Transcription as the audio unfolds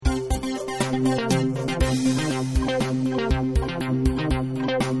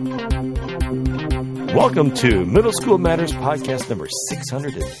Welcome to Middle School Matters podcast number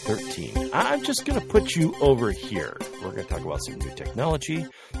 613. I'm just going to put you over here. We're going to talk about some new technology.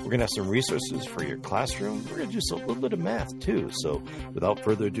 We're going to have some resources for your classroom. We're going to do a little bit of math, too. So without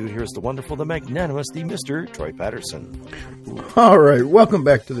further ado, here's the wonderful, the magnanimous, the Mr. Troy Patterson. All right, welcome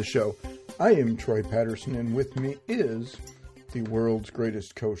back to the show. I am Troy Patterson, and with me is the world's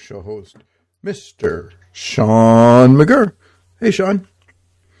greatest co-show host, Mr. Sean McGurr. Hey, Sean.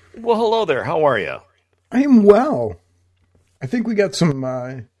 Well, hello there. How are you? I am well. I think we got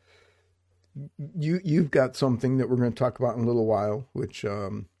some, you've got something that we're going to talk about in a little while, which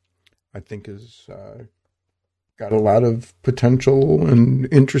I think has got a lot of potential and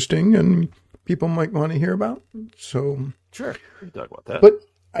interesting, and people might want to hear about. So sure, we can talk about that. But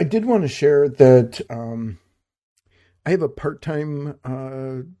I did want to share that I have a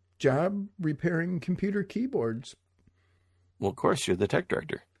part-time job repairing computer keyboards. Well, of course, you're the tech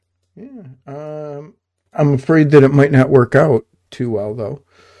director. Yeah. I'm afraid that it might not work out too well, though.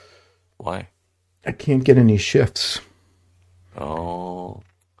 Why? I can't get any shifts. Oh.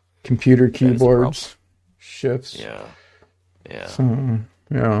 Computer keyboards, shifts. Yeah. Yeah. So,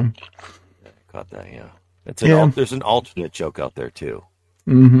 yeah. Caught that, yeah. There's an alternate joke out there, too.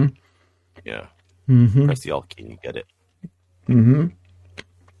 Mm-hmm. Yeah. Mm-hmm. Press the alt key and you get it. Mm-hmm.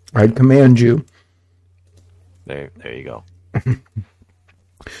 I command you. There you go.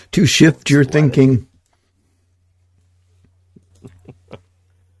 To shift your thinking.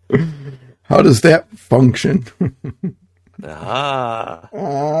 How does that function?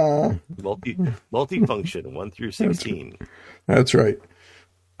 Multifunction, 1 through 16. That's right.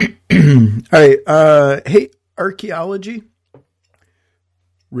 All right. Hey, archaeology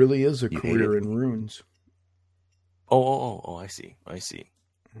really is a career in ruins. Oh, I see.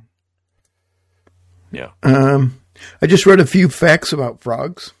 Yeah. I just read a few facts about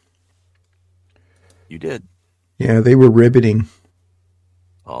frogs. You did? Yeah, they were riveting.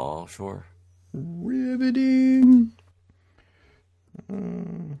 Oh, sure. Riveting.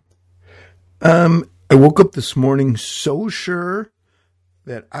 I woke up this morning so sure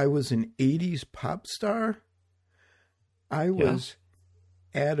that I was an 80s pop star. I was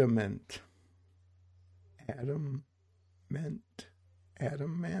adamant.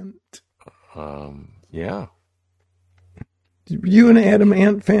 Yeah. You an Adam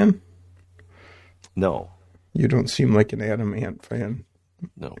Ant fan? No. You don't seem like an Adam Ant fan.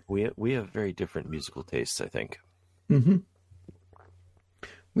 No, we have very different musical tastes, I think. Mm-hmm.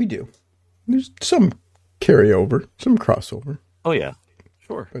 We do. There's some carryover, some crossover. Oh, yeah.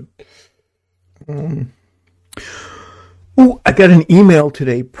 Sure. But, I got an email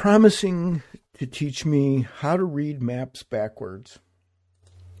today promising to teach me how to read maps backwards.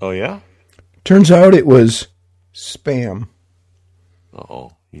 Oh, yeah? Turns out it was spam.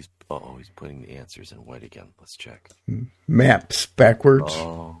 He's putting the answers in white again. Let's check. Maps backwards.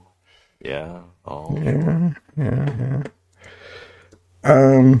 Oh, yeah. Oh, yeah.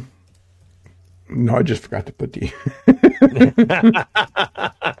 No, I just forgot to put the.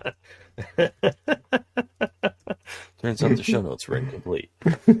 Turns out the show notes were incomplete.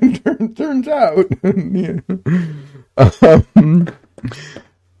 Turns out.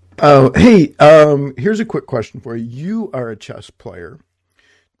 Hey, here's a quick question for you. You are a chess player.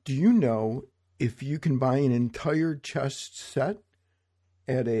 Do you know if you can buy an entire chess set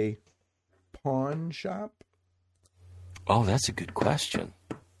at a pawn shop? Oh, that's a good question.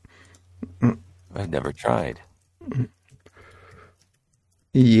 I've never tried.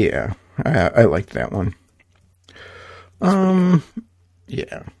 Yeah, I like that one.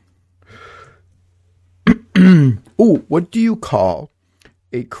 Yeah. What do you call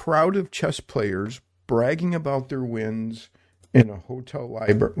a crowd of chess players bragging about their wins in a hotel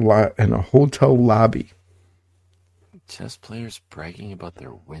lobby? Chess players bragging about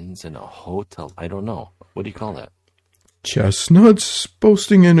their wins in a hotel. I don't know. What do you call that? Chestnuts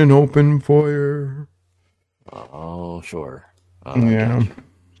boasting in an open foyer. Oh, sure. Yeah.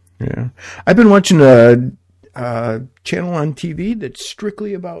 I've been watching a channel on TV that's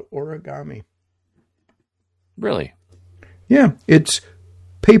strictly about origami. Really? Yeah, it's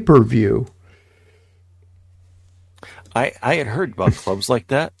pay-per-view. I had heard about clubs like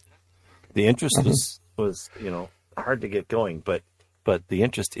that. The interest was hard to get going, but the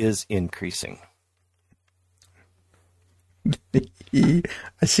interest is increasing. I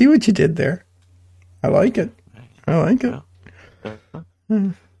see what you did there. I like it.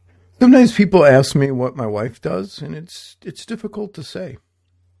 Sometimes people ask me what my wife does, and it's difficult to say.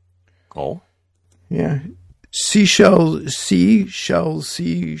 Oh? Yeah. seashells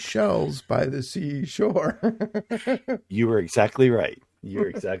by the seashore. You were exactly right. You're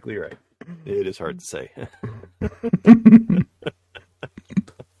exactly right. It is hard to say.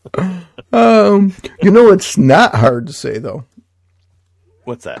 It's not hard to say, though.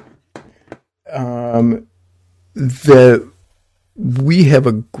 What's that? That we have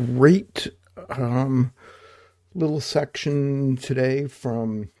a great little section today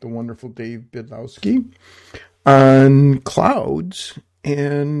from the wonderful Dave Bydlowski on clouds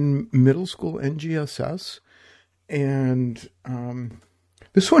and middle school NGSS. And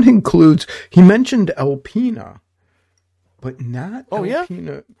this one includes, he mentioned Alpena, but not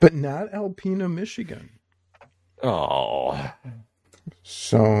Alpena, Michigan. Oh.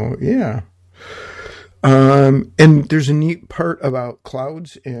 So, yeah. And there's a neat part about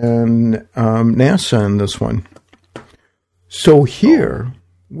clouds and NASA in this one. So here,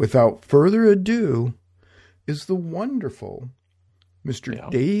 without further ado, is the wonderful Mr.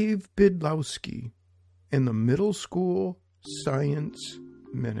 Dave Bydlowski in the Middle School Science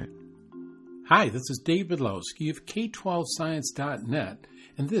Minute. Hi, this is Dave Bydlowski of K12Science.net,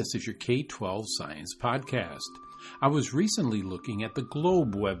 and this is your K12 Science Podcast. I was recently looking at the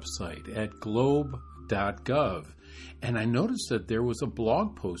Globe website at globe.gov, and I noticed that there was a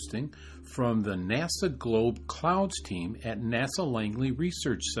blog posting from the NASA Globe Clouds team at NASA Langley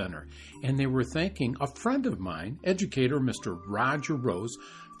Research Center, and they were thanking a friend of mine, educator Mr. Roger Rose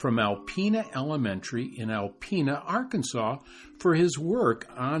from Alpena Elementary in Alpena, Arkansas, for his work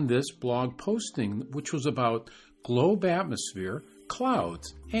on this blog posting, which was about globe atmosphere,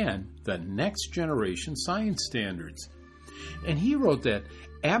 clouds, and the next generation science standards. And he wrote that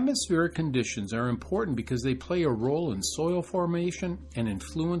atmospheric conditions are important because they play a role in soil formation and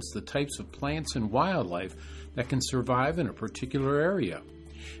influence the types of plants and wildlife that can survive in a particular area.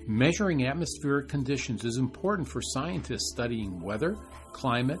 Measuring atmospheric conditions is important for scientists studying weather,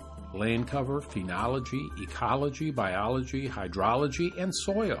 climate, land cover, phenology, ecology, biology, hydrology, and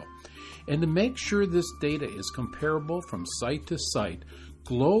soil. And to make sure this data is comparable from site to site,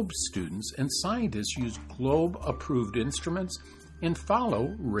 GLOBE students and scientists use GLOBE-approved instruments and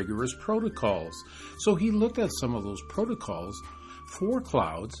follow rigorous protocols. So he looked at some of those protocols for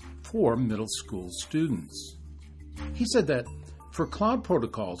clouds for middle school students. He said that for cloud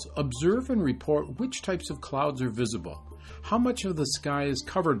protocols, observe and report which types of clouds are visible, how much of the sky is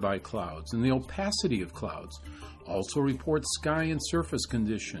covered by clouds, and the opacity of clouds. Also report sky and surface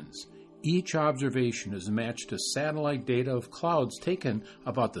conditions. Each observation is matched to satellite data of clouds taken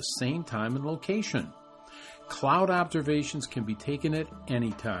about the same time and location. Cloud observations can be taken at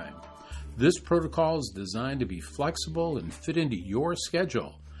any time. This protocol is designed to be flexible and fit into your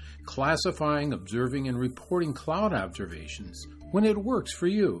schedule, classifying, observing, and reporting cloud observations when it works for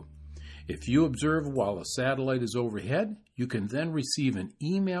you. If you observe while a satellite is overhead, you can then receive an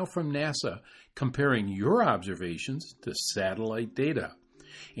email from NASA comparing your observations to satellite data.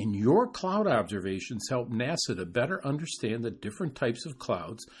 And your cloud observations help NASA to better understand the different types of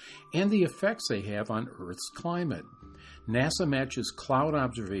clouds and the effects they have on Earth's climate. NASA matches cloud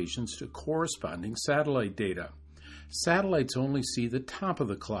observations to corresponding satellite data. Satellites only see the top of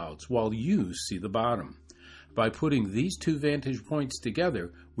the clouds, while you see the bottom. By putting these two vantage points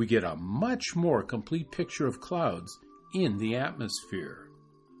together, we get a much more complete picture of clouds in the atmosphere.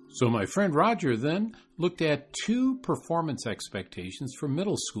 So my friend Roger then looked at two performance expectations for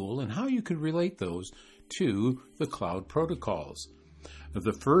middle school and how you could relate those to the cloud protocols.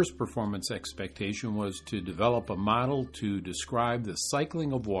 The first performance expectation was to develop a model to describe the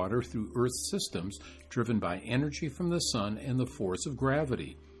cycling of water through Earth's systems driven by energy from the sun and the force of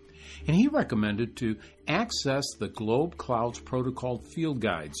gravity. And he recommended to access the Globe Clouds Protocol field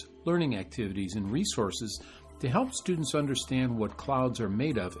guides, learning activities, and resources to help students understand what clouds are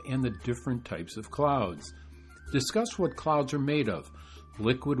made of and the different types of clouds. Discuss what clouds are made of,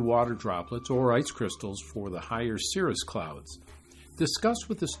 liquid water droplets or ice crystals for the higher cirrus clouds. Discuss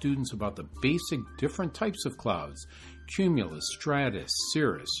with the students about the basic different types of clouds, cumulus, stratus,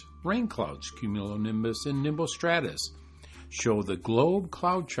 cirrus, rain clouds, cumulonimbus, and nimbostratus. Show the GLOBE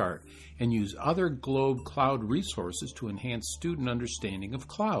cloud chart and use other GLOBE cloud resources to enhance student understanding of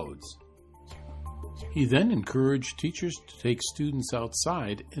clouds. He then encouraged teachers to take students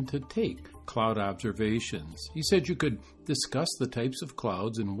outside and to take cloud observations. He said you could discuss the types of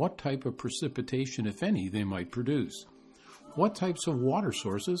clouds and what type of precipitation, if any, they might produce. What types of water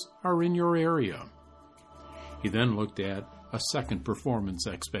sources are in your area? He then looked at a second performance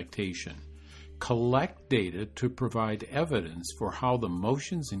expectation. Collect data to provide evidence for how the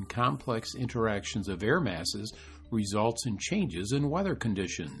motions and complex interactions of air masses results in changes in weather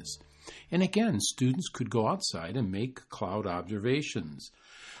conditions. And again, students could go outside and make cloud observations.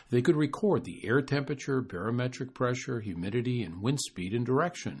 They could record the air temperature, barometric pressure, humidity, and wind speed and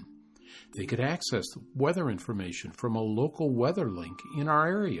direction. They could access weather information from a local weather link in our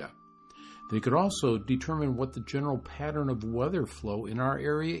area. They could also determine what the general pattern of weather flow in our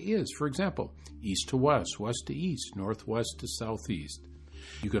area is. For example, east to west, west to east, northwest to southeast.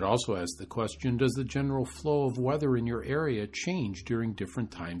 You could also ask the question, does the general flow of weather in your area change during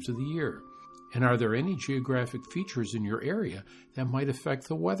different times of the year? And are there any geographic features in your area that might affect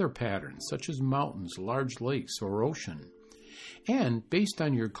the weather patterns, such as mountains, large lakes, or ocean? And based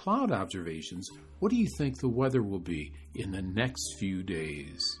on your cloud observations, what do you think the weather will be in the next few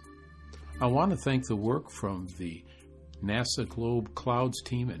days? I want to thank the work from the NASA Globe Clouds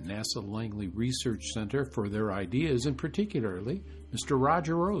team at NASA Langley Research Center for their ideas, and particularly Mr.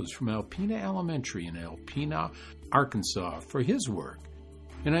 Roger Rose from Alpena Elementary in Alpena, Arkansas, for his work.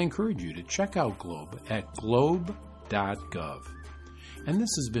 And I encourage you to check out Globe at globe.gov. And this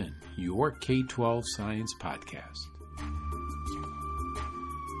has been your K-12 Science Podcast.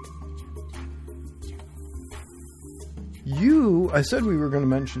 I said we were going to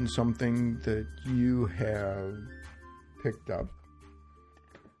mention something that you have picked up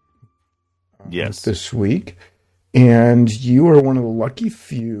yes, this week. And you are one of the lucky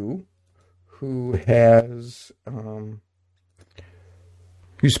few who has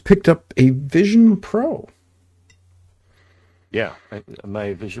who's picked up a Vision Pro. Yeah,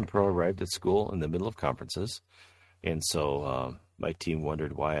 my Vision Pro arrived at school in the middle of conferences, and so my team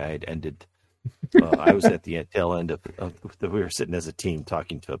wondered why I had ended. I was at the tail end of we were sitting as a team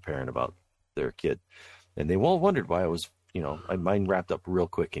talking to a parent about their kid, and they all wondered why I was, mine wrapped up real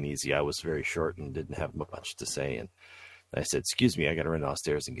quick and easy. I was very short and didn't have much to say, and I said, "Excuse me, I got to run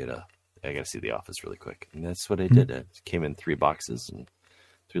downstairs and I got to see the office really quick." And that's what I did. It came in 3 boxes and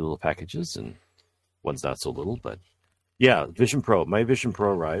 3 little packages, and one's not so little, but yeah, Vision Pro. My Vision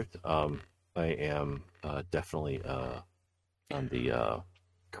Pro arrived. I am definitely on the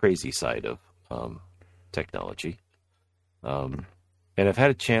crazy side of technology. And I've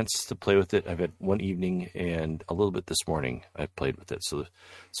had a chance to play with it. I've had one evening and a little bit this morning I played with it. So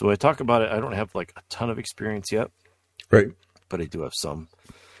when I talk about it, I don't have like a ton of experience yet. Right. But I do have some.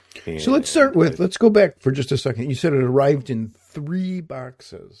 And so let's go back for just a second. You said it arrived in 3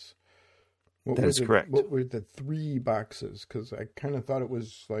 boxes. That is correct. What were the 3 boxes? Because I kind of thought it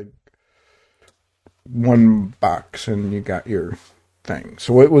was like 1 box and you got your thing.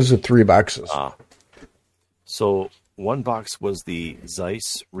 So what was the 3 boxes? So 1 box was the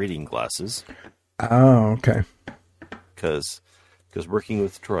Zeiss reading glasses. Oh, okay. Because working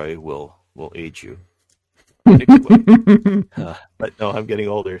with Troy will age you. But no, I'm getting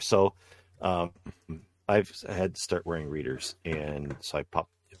older, so I had to start wearing readers, and so I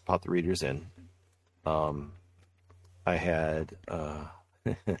popped the readers in. I had I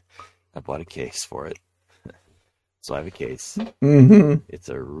bought a case for it, so I have a case. Mm-hmm. It's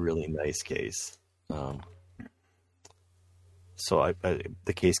a really nice case. So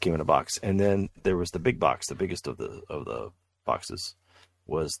the case came in a box, and then there was the big box. The biggest of the boxes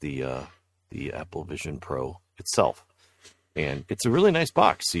was the Apple Vision Pro itself, and it's a really nice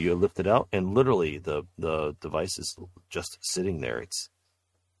box. So you lift it out, and literally the device is just sitting there.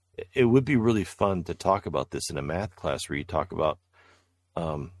 It would be really fun to talk about this in a math class where you talk about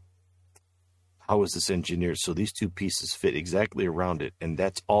how is this engineered so these 2 pieces fit exactly around it, and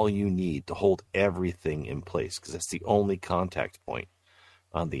that's all you need to hold everything in place, because that's the only contact point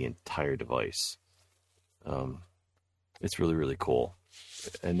on the entire device. It's really, really cool.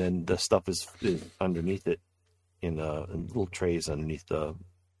 And then the stuff is underneath it in little trays underneath the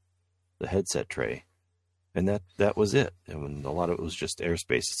headset tray, and that was it. And a lot of it was just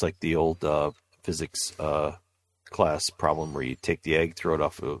airspace. It's like the old physics class problem where you take the egg, throw it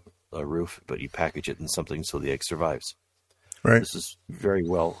off a roof, but you package it in something so the egg survives. Right. This is very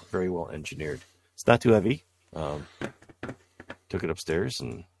well engineered. It's not too heavy. Took it upstairs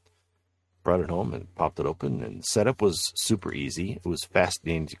and brought it home and popped it open, and setup was super easy. It was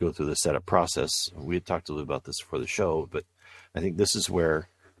fascinating to go through the setup process. We had talked a little about this before the show, but I think this is where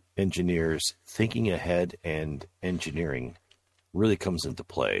engineers thinking ahead and engineering really comes into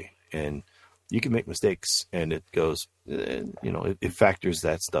play. And you can make mistakes, and it goes, it factors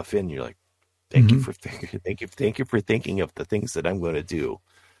that stuff in. You're like, thank you for thinking of the things that I'm going to do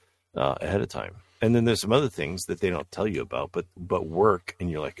ahead of time. And then there's some other things that they don't tell you about, but work, and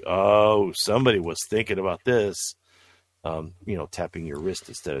you're like, oh, somebody was thinking about this. Tapping your wrist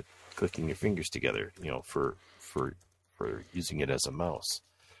instead of clicking your fingers together, for using it as a mouse.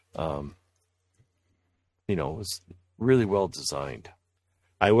 It's really well designed.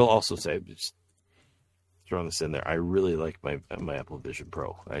 I will also say, just throwing this in there, I really like my Apple Vision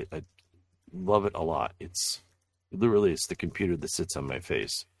Pro. I love it a lot. It's the computer that sits on my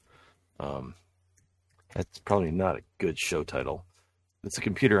face. That's probably not a good show title. It's a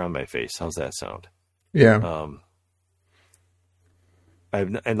computer on my face. How's that sound? Yeah.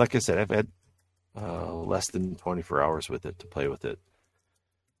 And like I said, I've had less than 24 hours with it to play with it.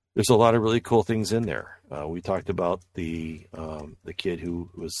 There's a lot of really cool things in there. We talked about the kid who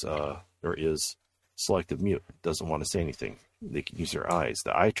was or is selective mute, doesn't want to say anything. They can use their eyes.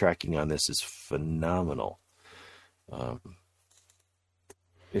 The eye tracking on this is phenomenal.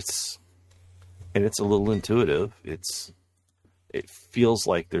 It's a little intuitive. It feels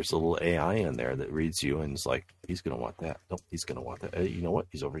like there's a little AI in there that reads you and is like, he's going to want that. Nope, he's going to want that. You know what?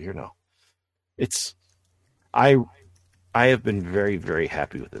 He's over here now. I have been very, very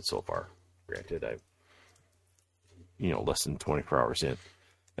happy with it so far. Granted, less than 24 hours in,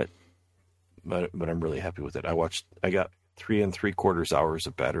 but I'm really happy with it. I got 3 3/4 hours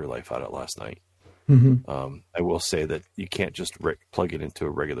of battery life out of it last night. Mm-hmm. I will say that you can't just plug it into a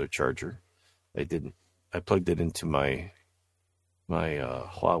regular charger. I didn't. I plugged it into my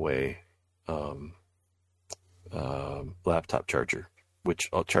Huawei laptop charger, which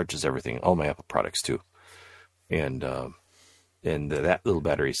charges everything, all my Apple products too. And that little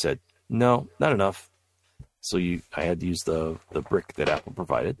battery said, no, not enough. So I had to use the brick that Apple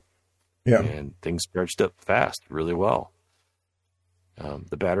provided. Yeah. And things charged up fast, really well.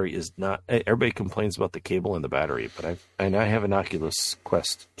 The battery is not. Everybody complains about the cable and the battery, but I have an Oculus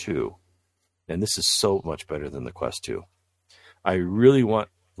Quest 2, and this is so much better than the Quest 2. I really want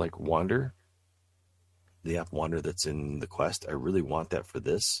like Wander, the app Wander that's in the Quest. I really want that for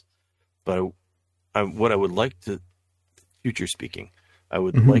this, but what I would like to, future speaking, I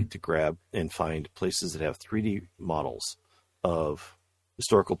would like to grab and find places that have 3D models of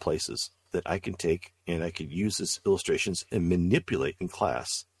historical places that I can take and I could use as illustrations and manipulate in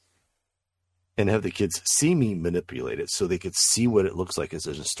class and have the kids see me manipulate it so they could see what it looks like as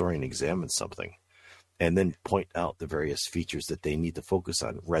a historian examines something and then point out the various features that they need to focus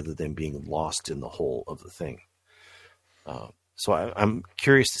on rather than being lost in the whole of the thing. So I'm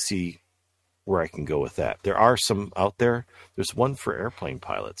curious to see where I can go with that. There are some out there. There's one for airplane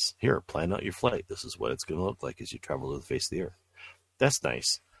pilots. Here, plan out your flight. This is what it's going to look like as you travel to the face of the earth. That's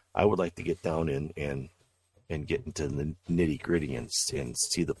nice. I would like to get down in and get into the nitty gritty and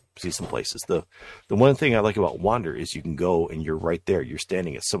see some places. The one thing I like about Wander is you can go and you're right there. You're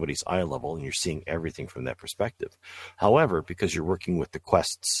standing at somebody's eye level and you're seeing everything from that perspective. However, because you're working with the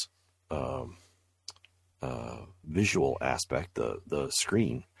Quest's visual aspect, the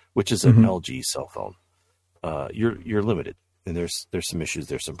screen, which is an LG cell phone, you're limited, and there's some issues,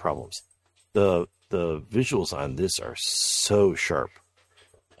 there's some problems. The visuals on this are so sharp.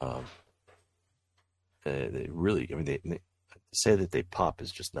 They really, I mean, they say that they pop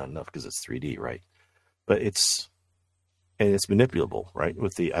is just not enough because it's 3D, right? But it's manipulable, right?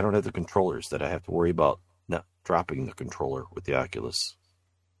 I don't have the controllers that I have to worry about not dropping the controller with the Oculus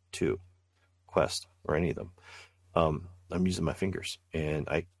 2, Quest, or any of them. I'm using my fingers, and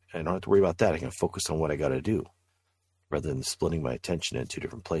I don't have to worry about that. I can focus on what I got to do rather than splitting my attention in two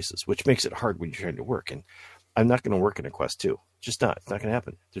different places, which makes it hard when you're trying to work. And I'm not going to work in a Quest 2. Just not. It's not going to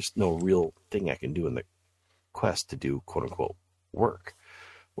happen. There's no real thing I can do in the Quest to do quote unquote work.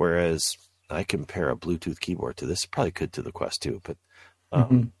 Whereas I compare a Bluetooth keyboard to this, probably could to the Quest 2, but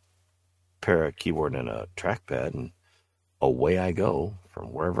pair a keyboard and a trackpad and away I go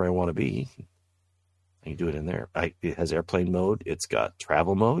from wherever I want to be. I can do it in there. It has airplane mode. It's got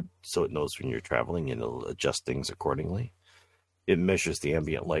travel mode, so it knows when you're traveling and it'll adjust things accordingly. It measures the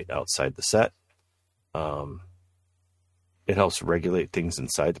ambient light outside the set. It helps regulate things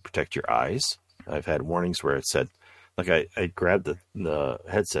inside to protect your eyes. I've had warnings where it said, like I grabbed the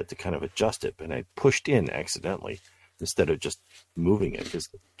headset to kind of adjust it, and I pushed in accidentally instead of just moving it because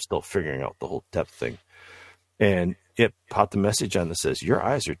I'm still figuring out the whole depth thing. And it popped a message on that says, your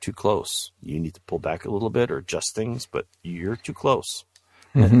eyes are too close. You need to pull back a little bit or adjust things, but you're too close.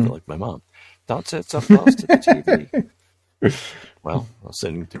 And I feel like my mom. Don't sit so close to the TV. Well, I'm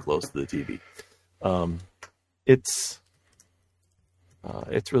sitting too close to the TV. It's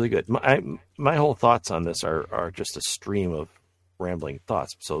really good. My whole thoughts on this are just a stream of rambling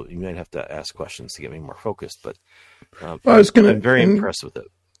thoughts. So you might have to ask questions to get me more focused, but I'm very impressed with it.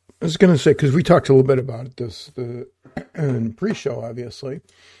 I was going to say, because we talked a little bit about this in pre-show, obviously.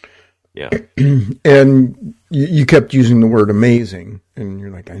 Yeah. And you kept using the word amazing, and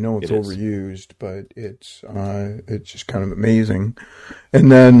you're like, I know it's overused, but it's just kind of amazing.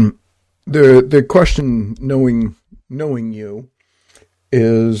 And then the question, knowing you,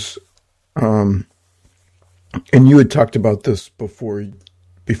 is, and you had talked about this before it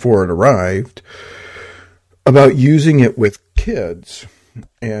arrived, about using it with kids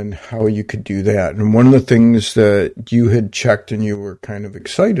and how you could do that. And one of the things that you had checked and you were kind of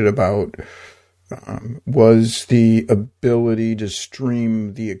excited about was the ability to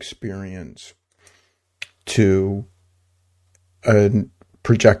stream the experience to a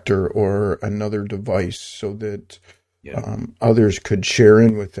projector or another device so that others could share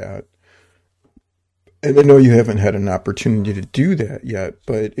in with that. And I know you haven't had an opportunity to do that yet,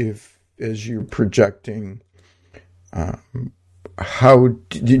 but as you're projecting, how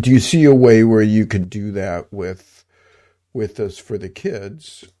do you see a way where you could do that with us for the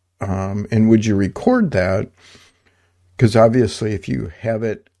kids? And would you record that? Because obviously, if you have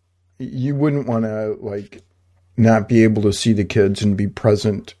it, you wouldn't want to like not be able to see the kids and be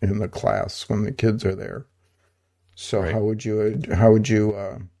present in the class when the kids are there. So right. How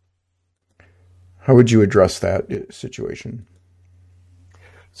would you address that situation?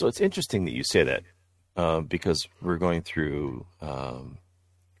 So it's interesting that you say that because we're going through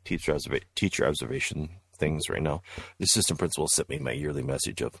teacher observation things right now. The assistant principal sent me my yearly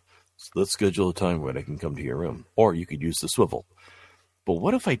message of, let's schedule a time when I can come to your room, or you could use the swivel. But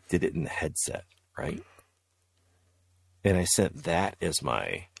what if I did it in the headset, right? And I sent that as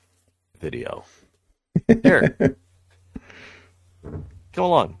my video. Here, come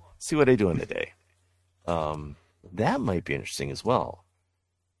along, see what I do in the day. That might be interesting as well,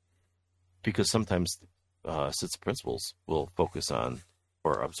 because sometimes assistant principals will focus on,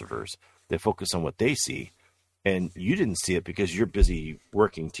 or observers, they focus on what they see, and you didn't see it because you're busy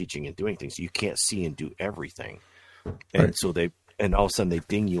working, teaching, and doing things. You can't see and do everything, and right. So and all of a sudden they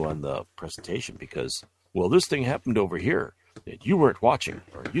ding you on the presentation because, well, this thing happened over here that you weren't watching,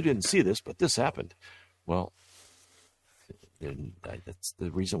 or you didn't see this, but this happened. Well, then that's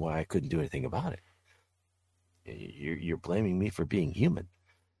the reason why I couldn't do anything about it. You're blaming me for being human.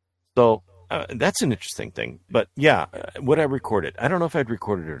 So that's an interesting thing. But yeah, would I record it? I don't know if I'd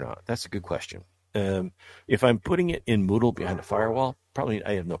record it or not. That's a good question. If I'm putting it in Moodle behind a firewall, probably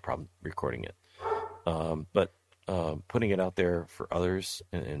I have no problem recording it. But putting it out there for others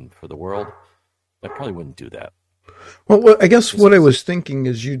and for the world, I probably wouldn't do that. Well, I guess what I was thinking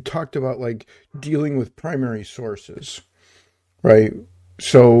is you talked about like dealing with primary sources, right?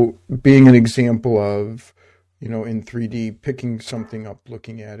 So being an example of, in 3D, picking something up,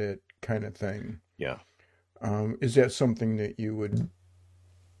 looking at it kind of thing. Yeah. Is that something that you would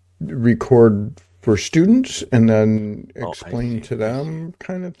record for students and then explain to them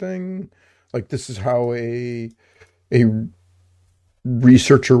kind of thing? Like this is how a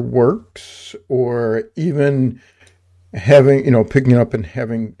researcher works, or even having, picking it up and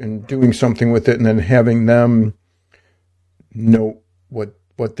having and doing something with it and then having them know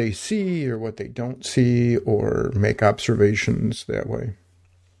what they see or what they don't see, or make observations that way.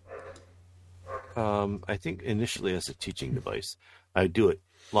 I think initially as a teaching device, I do it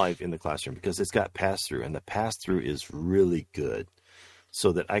live in the classroom because it's got pass-through, and the pass-through is really good,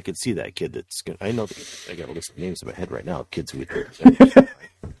 so that I could see that kid that's going to, I know I got a list of names in my head right now of kids who would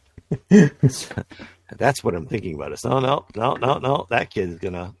that's what I'm thinking about. It's no, that kid is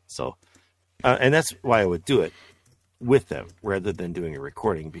going to, so, and that's why I would do it with them rather than doing a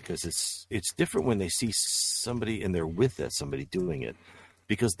recording, because it's different when they see somebody and they're with that somebody doing it,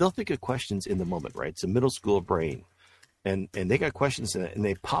 because they'll think of questions in the moment, right? It's a middle school brain, and they got questions in it, and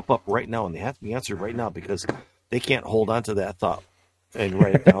they pop up right now, and they have to be answered right now because they can't hold on to that thought and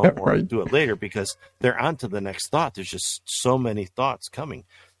write it down or right. do it later because they're on to the next thought. There's just so many thoughts coming,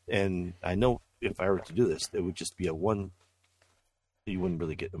 and I know if I were to do this, it would just be you wouldn't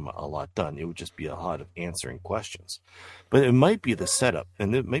really get a lot done. It would just be a lot of answering questions. But it might be the setup,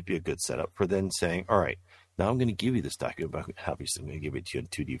 and it might be a good setup for then saying, all right, now I'm going to give you this document, but obviously I'm going to give it to you in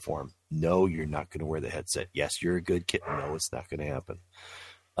 2D form. No, you're not going to wear the headset. Yes, you're a good kid. No, it's not going to happen.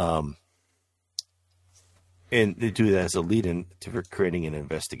 And they do that as a lead-in to creating an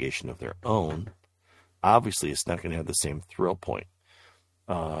investigation of their own. Obviously, it's not going to have the same thrill point.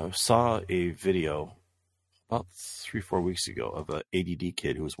 Saw a video about 3-4 weeks ago of an ADD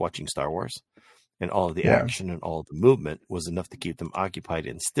kid who was watching Star Wars, and all of the action and all of the movement was enough to keep them occupied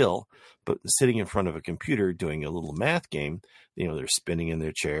and still, but sitting in front of a computer doing a little math game, they're spinning in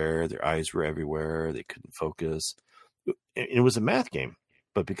their chair, their eyes were everywhere, they couldn't focus. It was a math game,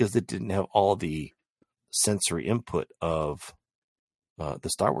 but because it didn't have all the sensory input of the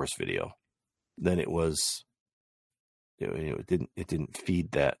Star Wars video, then it didn't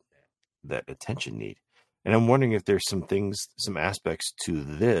feed that attention need. And I'm wondering if there's some aspects to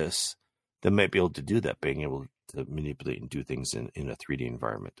this that might be able to do that, being able to manipulate and do things in a 3D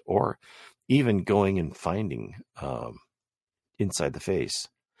environment, or even going and finding inside the face.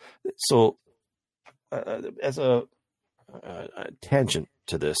 So as a tangent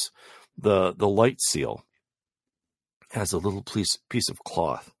to this, the light seal has a little piece of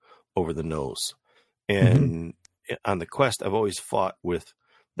cloth over the nose. And on the Quest, I've always fought with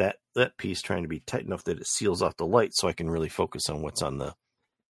that piece trying to be tight enough that it seals off the light so I can really focus on what's on the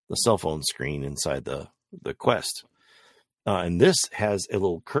cell phone screen inside the Quest. And this has a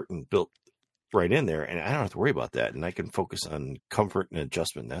little curtain built right in there, and I don't have to worry about that. And I can focus on comfort and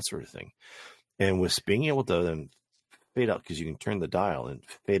adjustment, that sort of thing. And with being able to then fade out, because you can turn the dial and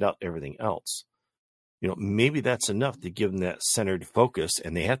fade out everything else, maybe that's enough to give them that centered focus,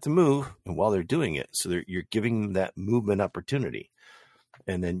 and they have to move. And while they're doing it, so you're giving them that movement opportunity.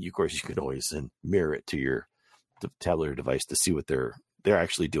 And then, of course, you could always then mirror it to the tablet or device to see what they're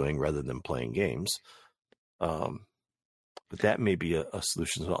actually doing rather than playing games. But that may be a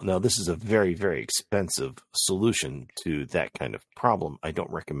solution as well. Now, this is a very, very expensive solution to that kind of problem. I don't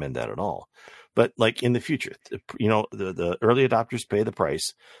recommend that at all. But like in the future, the early adopters pay the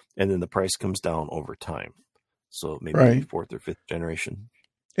price, and then the price comes down over time. So maybe fourth or fifth generation.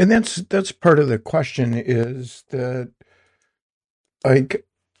 And that's part of the question, is that, like,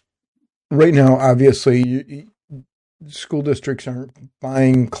 right now, obviously, school districts aren't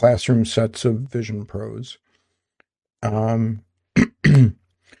buying classroom sets of Vision Pros. And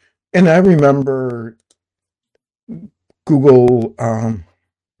I remember Google,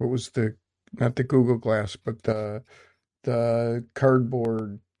 what was not the Google Glass, but the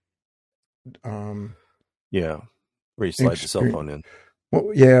cardboard. Where you slide the cell phone in.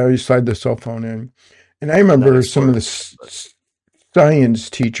 Well, yeah, you slide the cell phone in. And I remember some of the science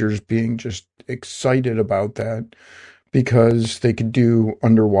teachers being just excited about that, because they could do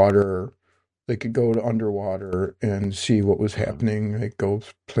underwater. They could go to underwater and see what was happening. They go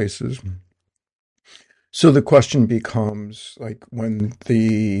places. So the question becomes, like, when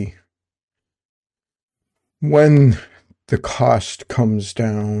the cost comes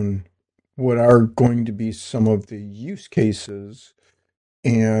down, what are going to be some of the use cases,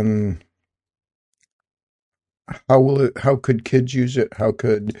 and how could kids use it? How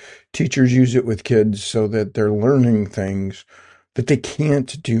could teachers use it with kids so that they're learning things that they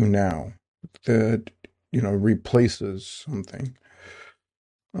can't do now, that, replaces something?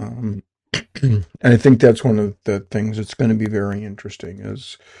 And I think that's one of the things that's going to be very interesting,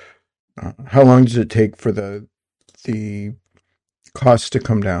 is how long does it take for the cost to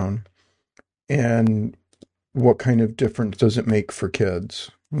come down, and what kind of difference does it make for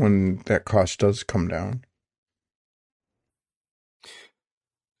kids when that cost does come down?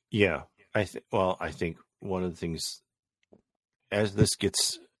 Yeah, I think one of the things, as this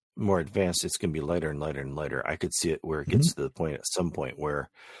gets more advanced, it's going to be lighter and lighter and lighter. I could see it where it gets to the point at some point where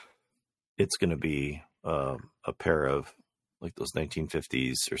it's going to be a pair of, like, those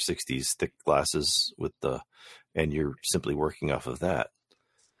 1950s or 60s thick glasses and you're simply working off of that.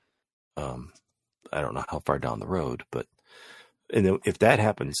 I don't know how far down the road, and then if that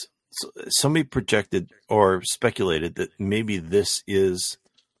happens, somebody projected or speculated that maybe this is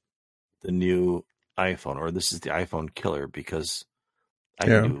the new iPhone, or this is the iPhone killer, because I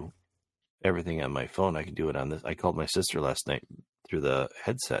can do everything on my phone. I can do it on this. I called my sister last night through the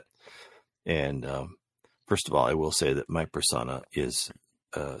headset. And first of all, I will say that my persona is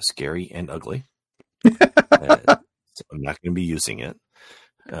scary and ugly. So I'm not going to be using it.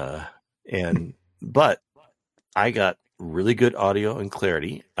 But I got really good audio and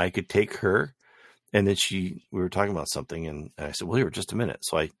clarity. I could take her, and then we were talking about something, and I said, well, here, just a minute.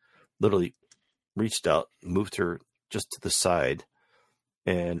 So I literally reached out, moved her just to the side,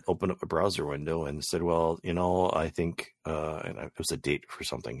 and opened up a browser window and said, well, I think, and it was a date for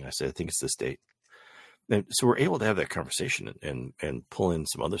something. I said, I think it's this date. And so we're able to have that conversation and pull in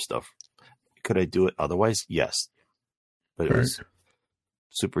some other stuff. Could I do it otherwise? Yes. But it was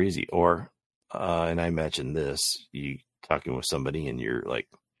super easy. Or, and I imagine this, you talking with somebody and you're like,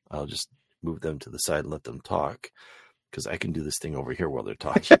 I'll just move them to the side and let them talk, because I can do this thing over here while they're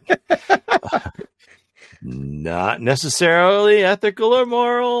talking. Not necessarily ethical or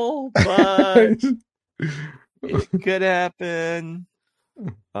moral, but it could happen.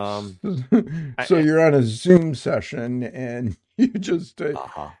 So you're on a Zoom session and you just, I'm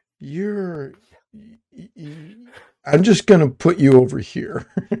just going to put you over here.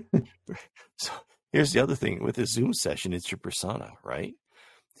 So here's the other thing with a Zoom session, it's your persona, right?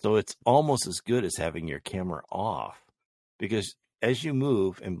 So it's almost as good as having your camera off, because as you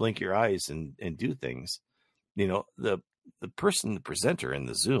move and blink your eyes and do things, the the presenter in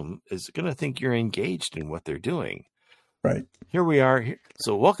the Zoom is going to think you're engaged in what they're doing. Right. Here we are.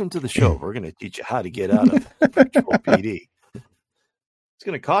 So welcome to the show. We're going to teach you how to get out of virtual PD. It's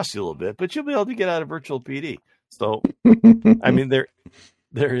going to cost you a little bit, but you'll be able to get out of virtual PD. So, I mean, there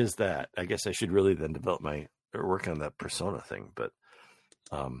is that. I guess I should really then work on that persona thing. But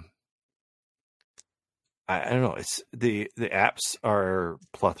I don't know. It's the apps are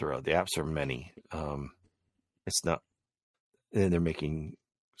plethora. The apps are many. It's not, and they're making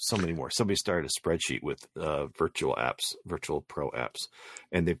so many more. Somebody started a spreadsheet with virtual pro apps,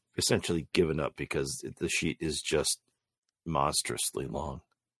 and they've essentially given up because the sheet is just monstrously long.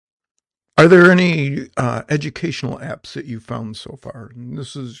 Are there any educational apps that you found so far? And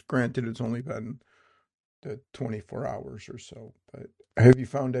this is granted, it's only been the 24 hours or so, but have you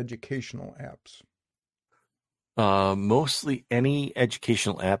found educational apps? Mostly any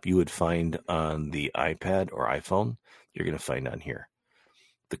educational app you would find on the iPad or iPhone, you're going to find on here.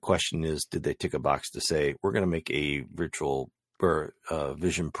 The question is, did they tick a box to say, we're going to make a virtual or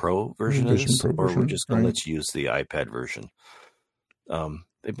Vision Pro version of this, or we're just going to let you use the iPad version?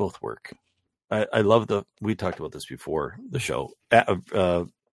 They both work. I love we talked about this before the show.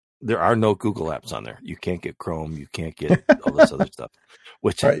 There are no Google apps on there. You can't get Chrome. You can't get all this other stuff,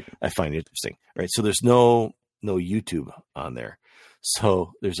 which I find interesting. Right. So there's no YouTube on there.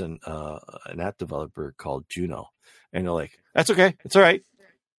 So there's an app developer called Juno, and they're like, that's okay. It's all right.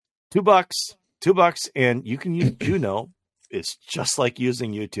 $2, and you can use Juno. It's just like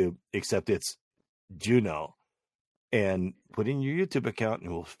using YouTube, except it's Juno. And put in your YouTube account, and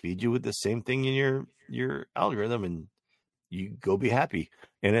we'll feed you with the same thing in your algorithm, and you go be happy.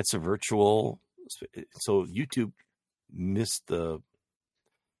 And it's a virtual. So YouTube missed the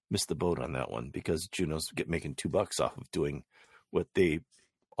boat on that one, because Juno's making $2 off of doing what they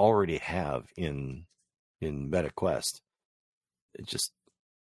already have in MetaQuest. It just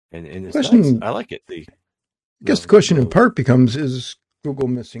and it's nice. I like it. I guess the question in part becomes: is Google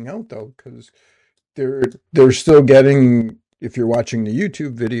missing out though? Because they're still getting, if you're watching the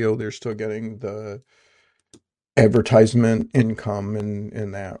YouTube video, they're still getting the advertisement income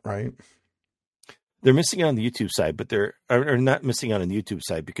and that, right? They're missing out on the YouTube side, but they're not missing out on the YouTube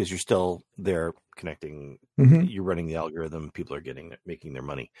side because you're still there connecting. Mm-hmm. You're running the algorithm. People are making their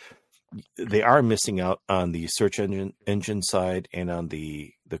money. They are missing out on the search engine side and on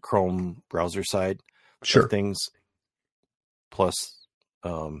the Chrome browser side of things. Plus,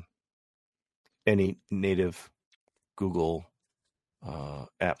 any native Google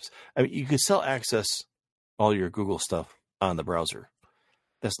apps. I mean, you can still access all your Google stuff on the browser.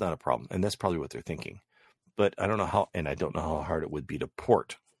 That's not a problem, and that's probably what they're thinking. But I don't know how hard it would be to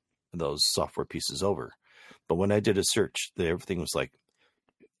port those software pieces over. But when I did a search, everything was like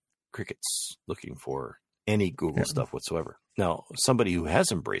crickets looking for any Google stuff whatsoever. Now, somebody who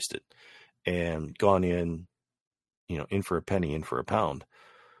has embraced it and gone in for a penny, in for a pound,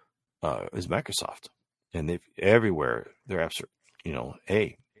 is Microsoft. And they've everywhere their apps are,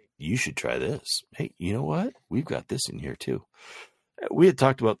 hey, you should try this. Hey, you know what? We've got this in here too. We had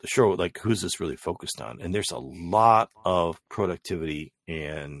talked about the show, like, who's this really focused on? And there's a lot of productivity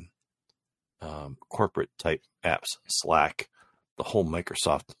and corporate type apps, Slack, the whole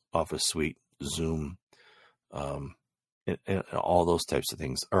Microsoft Office suite, Zoom, and all those types of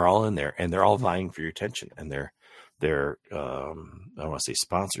things are all in there, and they're all vying for your attention. And they're I don't want to say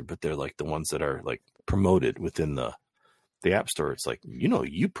sponsored, but they're like the ones that are like promoted within the App Store. It's like,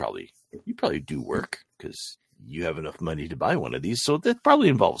 you probably do work because you have enough money to buy one of these, so that probably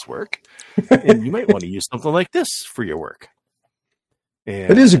involves work, and you might want to use something like this for your work.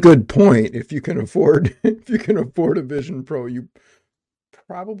 And it is a good point. If you can afford a Vision Pro, you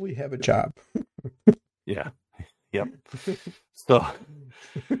probably have a job. Yeah. Yep. So,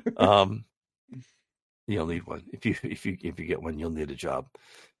 you'll need one. If you get one, you'll need a job.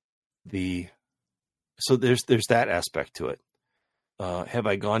 So there's that aspect to it. Have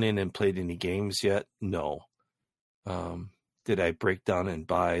I gone in and played any games yet? No. Did I break down and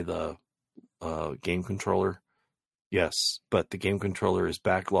buy the game controller? Yes, but the game controller is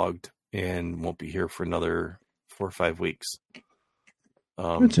backlogged and won't be here for another 4 or 5 weeks.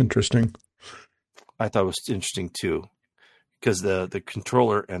 That's interesting. I thought it was interesting too, because the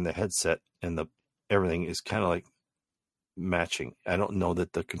controller and the headset and everything is kind of like matching. I don't know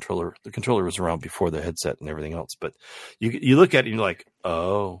that the controller was around before the headset and everything else, but you look at it and you're like,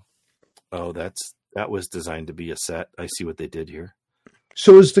 oh, that was designed to be a set. I see what they did here.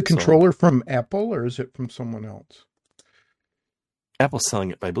 So is the controller from Apple, or is it from someone else? Apple's selling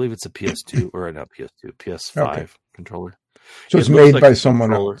it, but I believe it's a PS2 or not PS2, PS5 controller. So it's made by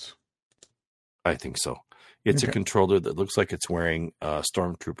someone else. I think so. It's Okay. a controller that looks like it's wearing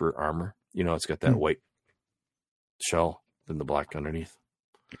stormtrooper armor. You know, it's got that white shell and the black underneath.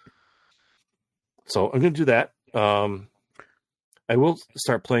 So I'm going to do that. I will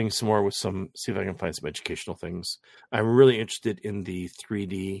start playing some more with see if I can find some educational things. I'm really interested in the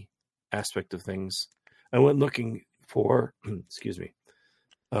 3D aspect of things. I went looking for, excuse me.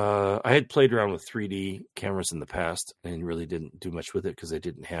 I had played around with 3D cameras in the past and really didn't do much with it because I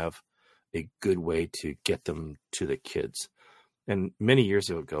didn't have a good way to get them to the kids. And many years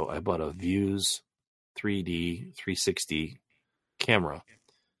ago, I bought a Views 3D 360 camera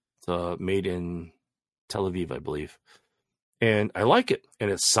made in Tel Aviv, I believe. And I like it.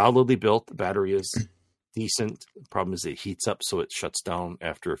 And it's solidly built. The battery is decent. The problem is it heats up, so it shuts down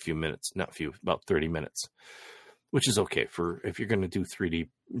after a few minutes. Not few, about 30 minutes, which is okay for if you're going to do 3D.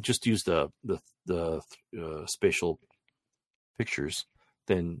 Just use the spatial pictures.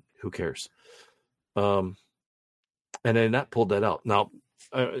 Then who cares? And I not pulled that out. Now,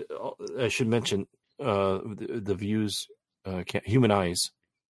 I should mention the Views Human Eyes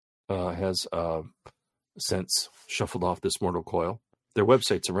has since shuffled off this mortal coil. Their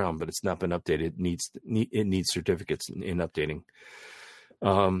website's around, but it's not been updated. It needs certificates in updating. I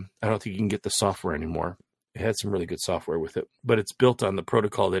don't think you can get the software anymore. It had some really good software with it, but it's built on the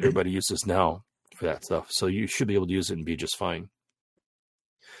protocol that everybody uses now for that stuff. So you should be able to use it and be just fine.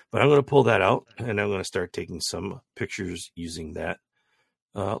 But I'm going to pull that out, and I'm going to start taking some pictures using that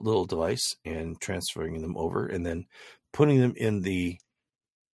little device and transferring them over, and then putting them in the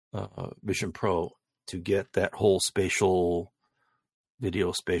Vision Pro to get that whole spatial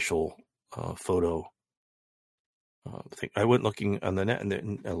photo thing. I went looking on the net,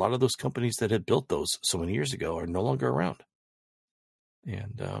 and a lot of those companies that had built those so many years ago are no longer around.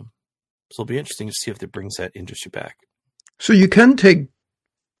 And so it'll be interesting to see if it brings that industry back. So you can take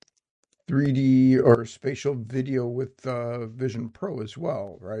 3D or spatial video with Vision Pro as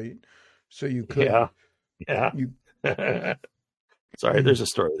well, right? So you could. Yeah. Sorry, there's a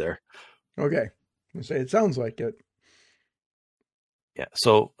story there. Okay. I say it sounds like it. Yeah.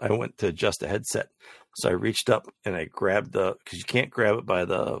 So I went to adjust the headset. So I reached up and I grabbed because you can't grab it by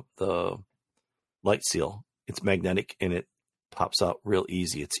the light seal. It's magnetic and it pops out real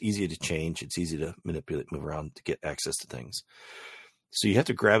easy. It's easy to change. It's easy to manipulate, move around to get access to things. So you have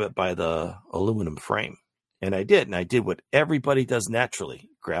to grab it by the aluminum frame. And I did. And I did what everybody does naturally.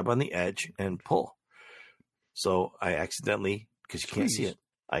 Grab on the edge and pull. So I accidentally, because you can't see it,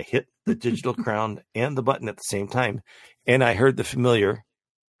 I hit the digital crown and the button at the same time. And I heard the familiar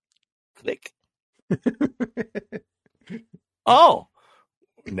click. Oh,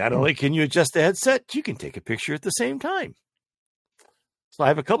 not only can you adjust the headset, you can take a picture at the same time. So I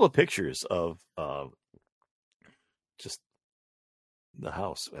have a couple of pictures of just the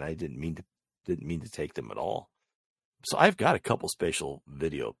house, and I didn't mean to take them at all. So I've got a couple spatial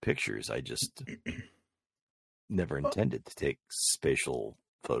video pictures. I just never intended to take spatial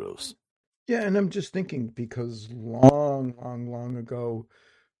photos. Yeah, and I'm just thinking because long ago,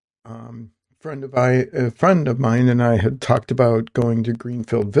 a friend of mine and I had talked about going to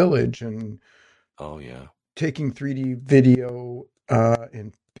Greenfield Village and taking 3D video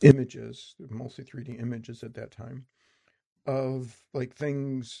and images, mostly 3D images at that time, of like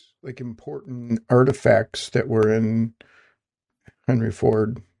things like important artifacts that were in Henry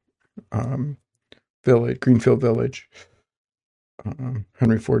Ford Village, Greenfield Village,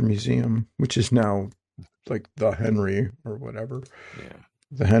 Henry Ford Museum, which is now like the Henry or whatever,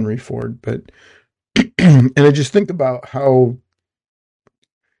 the Henry Ford. But and I just think about how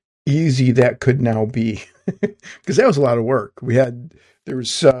easy that could now be, because that was a lot of work. You had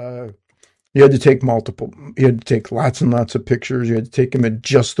to take lots and lots of pictures. You had to take them at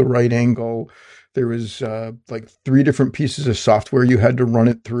just the right angle. There was like 3 different pieces of software you had to run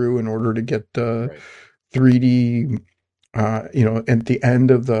it through in order to get the 3D, at the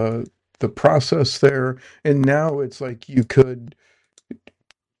end of the process there. And now it's like you could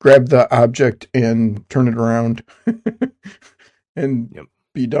grab the object and turn it around and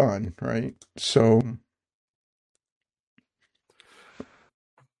be done, right? So.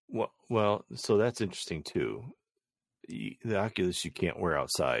 Well, so that's interesting too. The Oculus you can't wear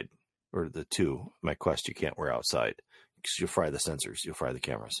outside, or my Quest you can't wear outside because you'll fry the sensors, you'll fry the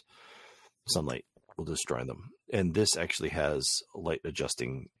cameras. Sunlight will destroy them. And this actually has light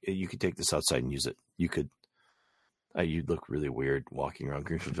adjusting. You could take this outside and use it. You could. You'd look really weird walking around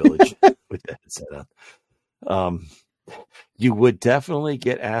Greenfield Village with that headset on. You would definitely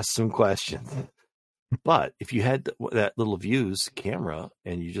get asked some questions. But if you had that little Views camera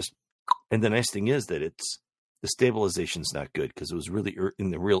and the nice thing is that the stabilization's not good because it was really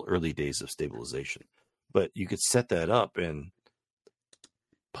in the real early days of stabilization. but you could set that up and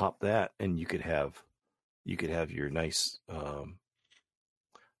pop that, and you could have your nice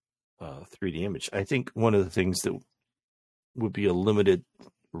 3D image. I think one of the things that would be a limited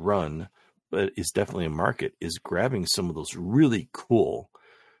run, but is definitely a market, is grabbing some of those really cool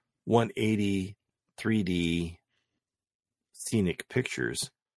 180 3D scenic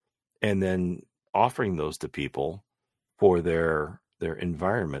pictures and then offering those to people for their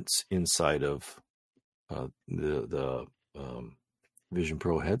environments inside of the Vision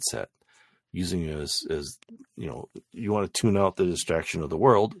Pro headset, using it as you want to tune out the distraction of the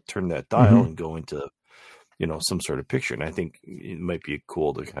world, turn that dial and go into some sort of picture. And I think it might be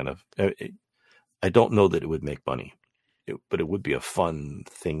cool to kind of, I don't know that it would make money, but it would be a fun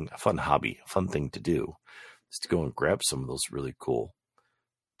thing, a fun hobby, a fun thing to do, is to go and grab some of those really cool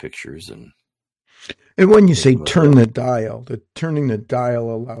pictures. And when you say turn the dial, turning the dial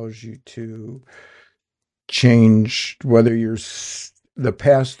allows you to change whether the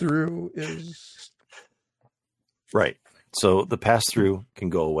pass through is right. So the pass through can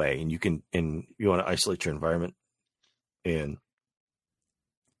go away, and you want to isolate your environment and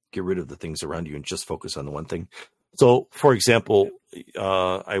get rid of the things around you and just focus on the one thing. So, for example,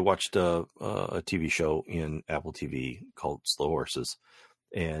 I watched a TV show in Apple TV called Slow Horses,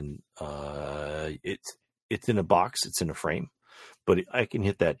 and it's in a box, it's in a frame, but I can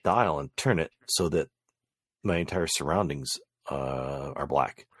hit that dial and turn it so that my entire surroundings are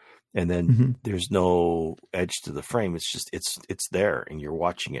black, and then there's no edge to the frame. It's just it's there, and you're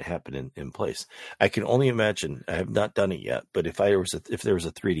watching it happen in place. I can only imagine. I have not done it yet, but if there was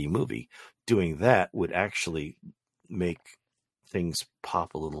a 3D movie, doing that would actually make things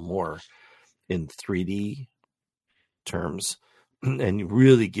pop a little more in 3D terms and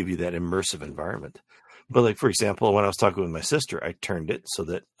really give you that immersive environment. But like, for example, when I was talking with my sister, I turned it so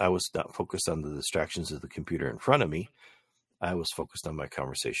that I was not focused on the distractions of the computer in front of me. I was focused on my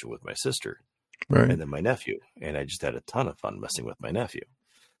conversation with my sister, right, and then my nephew. And I just had a ton of fun messing with my nephew.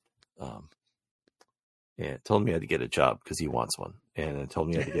 And it told me I had to get a job because he wants one. And it told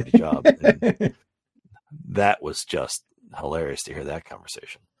me I had to get a job. And that was just hilarious to hear that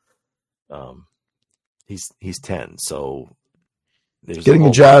conversation. He's 10, so there's getting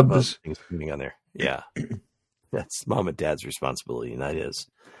a job is things coming on there. Yeah, that's mom and dad's responsibility, and that is.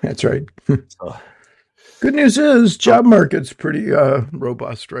 That's right. So, good news is job market's pretty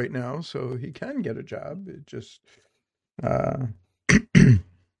robust right now, so he can get a job. It just, all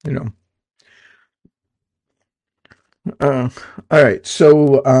right.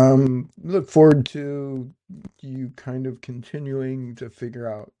 So look forward to you kind of continuing to figure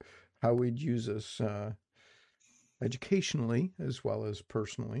out how we'd use this educationally as well as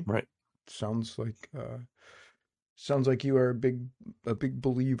personally. right. Sounds like you are a big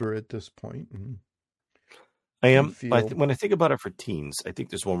believer at this point. And I am. When I think about it for teens, I think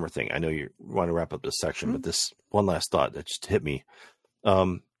there's one more thing. I know you want to wrap up this section, but this one last thought that just hit me.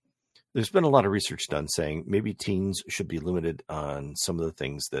 There's been a lot of research done saying maybe teens should be limited on some of the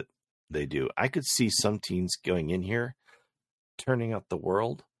things that they do. I could see some teens going in here, turning out the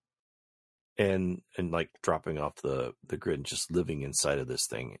world, and like dropping off the grid and just living inside of this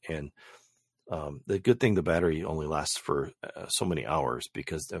thing. And the good thing, the battery only lasts for so many hours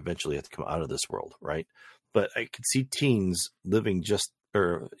because eventually you have to come out of this world, right? But I could see teens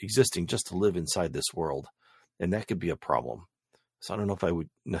existing just to live inside this world, and that could be a problem. So I don't know if I would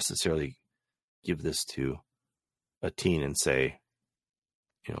necessarily give this to a teen and say,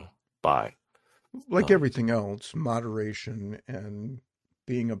 bye. Like everything else, moderation and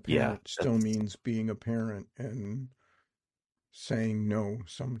being a parent still means being a parent and saying no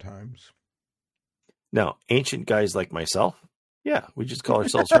sometimes. Now, ancient guys like myself, we just call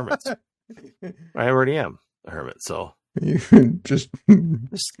ourselves hermits. I already am a hermit, so you just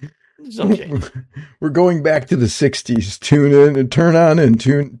it's okay. We're going back to the 60s. Tune in and turn on, and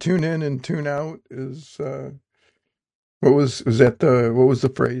tune in and tune out is what was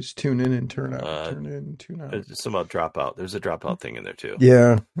the phrase? Tune in and turn out. Turn in and tune out. It's about drop out. There's a drop out thing in there too.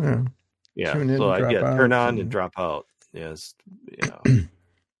 Yeah. Tune in, so turn on and drop out. Yes,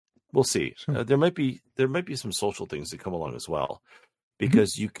 we'll see. There might be some social things that come along as well,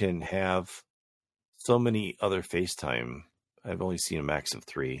 because you can have so many other FaceTime. I've only seen a max of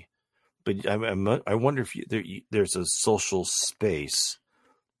 3, but I wonder if there's a social space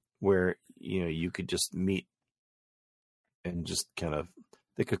where you could just meet and just kind of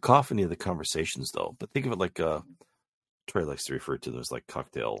the cacophony of the conversations, though. But think of it like Troy likes to refer to them as like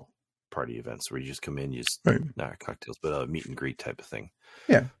cocktail party events where you just come in, not cocktails, but a meet and greet type of thing.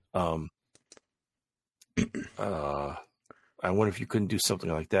 Yeah. I wonder if you couldn't do something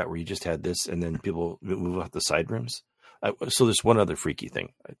like that where you just had this and then people move out the side rooms. So there's one other freaky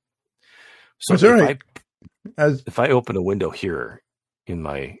thing. So if I open a window here in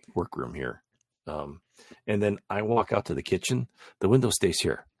my workroom here, and then I walk out to the kitchen, the window stays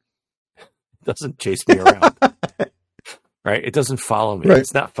here. It doesn't chase me around. Right? It doesn't follow me. Right.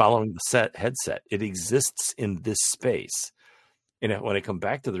 It's not following the headset. It exists in this space. And when I come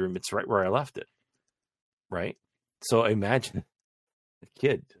back to the room, it's right where I left it. Right? So imagine a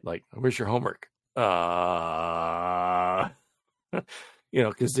kid, like, where's your homework? Because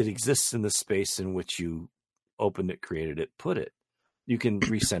it exists in the space in which you opened it, created it, put it. You can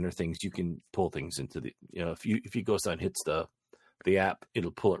recenter things. You can pull things into the, if he goes down, hits the app,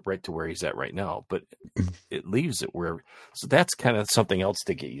 it'll pull it right to where he's at right now, but it leaves it wherever. So that's kind of something else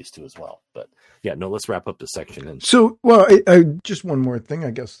to get used to as well. But yeah, no, let's wrap up the section. And so, well, I just one more thing,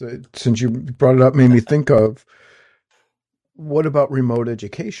 I guess, that since you brought it up, made me think of, what about remote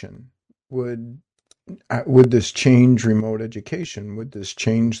education? Would this change remote education? Would this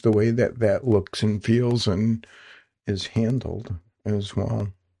change the way that looks and feels and is handled as well?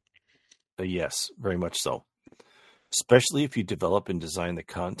 Yes, very much so. Especially if you develop and design the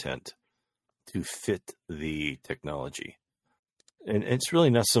content to fit the technology. And it's really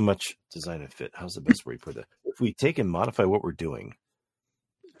not so much design and fit. How's the best way to put it? If we take and modify what we're doing,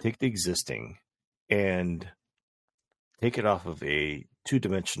 take the existing and take it off of a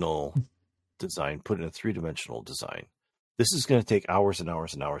 2-dimensional design, put it in a 3-dimensional design. This is going to take hours and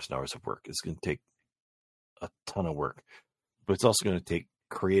hours and hours and hours of work. It's going to take a ton of work, but it's also going to take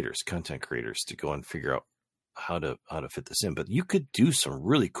content creators to go and figure out how to fit this in. But you could do some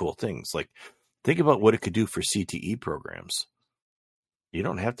really cool things. Like, think about what it could do for CTE programs. You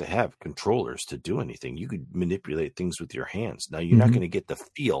don't have to have controllers to do anything. You could manipulate things with your hands. Now, you're not going to get the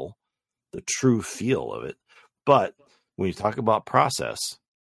true feel of it. But when you talk about process,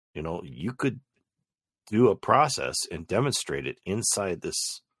 you could do a process and demonstrate it inside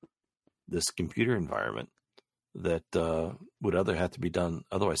this computer environment that would otherwise have to be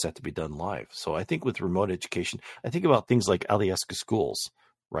done live. So I think with remote education, I think about things like Alaska schools,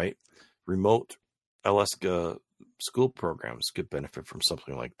 right? Remote Alaska school programs could benefit from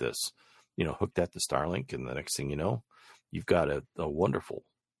something like this. Hook that to Starlink, and the next thing you know, you've got a wonderful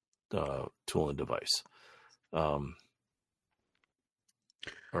tool and device.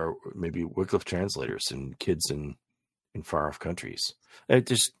 Or maybe Wycliffe translators and kids in far off countries.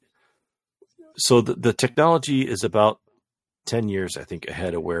 So the technology is about 10 years, I think,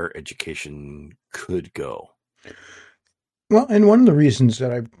 ahead of where education could go. Well, and one of the reasons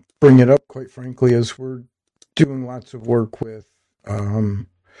that I bring it up, quite frankly, is we're doing lots of work with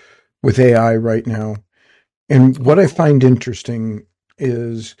AI right now. And what I find interesting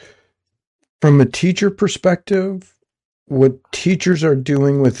is, from a teacher perspective, what teachers are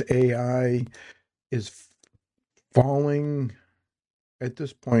doing with AI is falling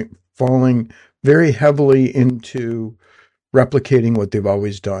very heavily into replicating what they've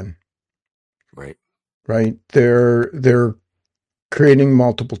always done. Right. They're creating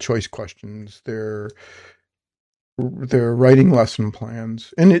multiple choice questions. They're writing lesson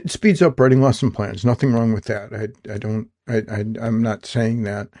plans, and it speeds up writing lesson plans. Nothing wrong with that. I'm not saying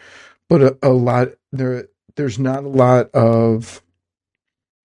that, but there's not a lot of,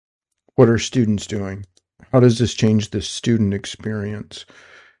 what are students doing? How does this change the student experience?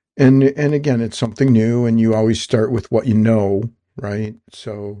 And again, it's something new, and you always start with what you know, right?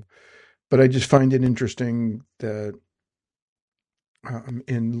 So, but I just find it interesting that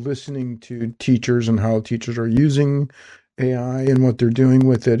in listening to teachers and how teachers are using AI and what they're doing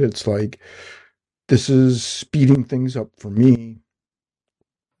with it, it's like, this is speeding things up for me.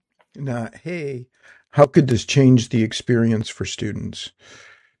 Not, hey, how could this change the experience for students?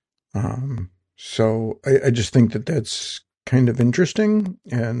 So I just think that that's kind of interesting.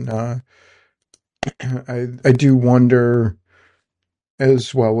 And I do wonder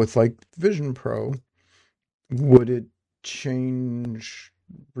as well with like Vision Pro, would it change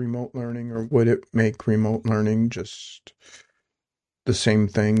remote learning, or would it make remote learning just the same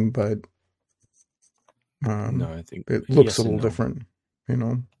thing, but no, I think it looks a little different,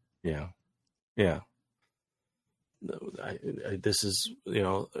 Yeah. This is, I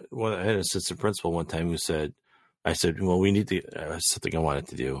had an assistant principal one time who said, I said, well, we need to, something I wanted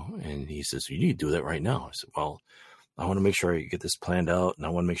to do. And he says, you need to do that right now. I said, well, I want to make sure I get this planned out, and I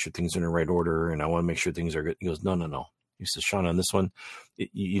want to make sure things are in the right order, and I want to make sure things are good. He goes, no. He says, Sean, on this one,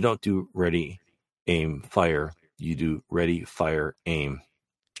 you don't do ready, aim, fire. You do ready, fire, aim.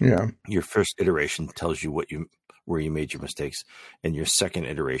 Yeah. Your first iteration tells you where you made your mistakes, and your second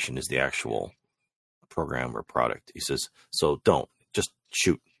iteration is the actual program or product. He says, so just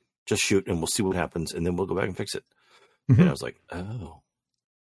shoot, and we'll see what happens. And then we'll go back and fix it. Mm-hmm. And I was like, oh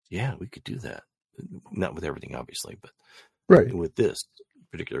yeah, we could do that. Not with everything, obviously, but right. with this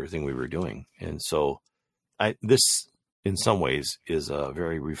particular thing we were doing. And so this in some ways is a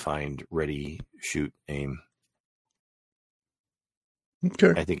very refined, ready, shoot, aim.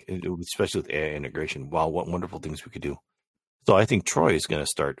 Okay. I think, especially with AI integration, wow, what wonderful things we could do. So I think Troy is going to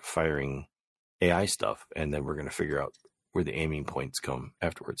start firing AI stuff, and then we're going to figure out where the aiming points come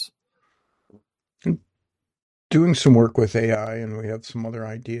afterwards. Doing some work with AI, and we have some other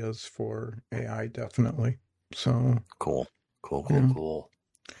ideas for AI, definitely. So cool.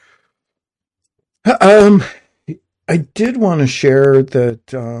 I did want to share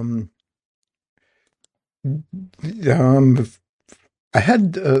that I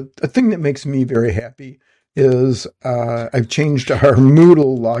had a thing that makes me very happy is I've changed our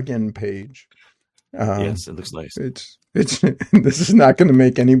Moodle login page. Yes, it looks nice. It's this is not going to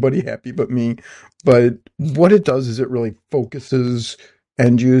make anybody happy but me. But what it does is it really focuses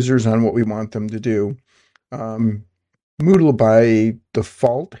end users on what we want them to do. Moodle by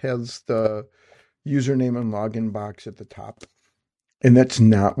default has the username and login box at the top. And that's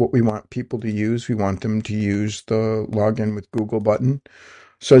not what we want people to use. We want them to use the login with Google button.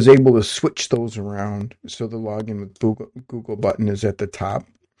 So I was able to switch those around. So the login with Google button is at the top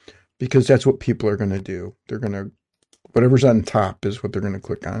because that's what people are going to do. They're going to, whatever's on top is what they're going to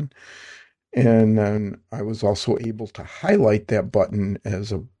click on. And then I was also able to highlight that button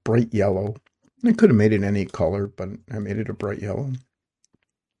as a bright yellow. I could have made it any color, but I made it a bright yellow.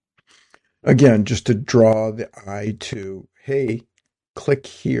 Again, just to draw the eye to, hey, click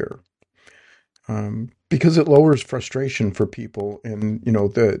here. Because it lowers frustration for people. And, you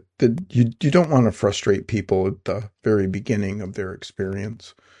know, you don't want to frustrate people at the very beginning of their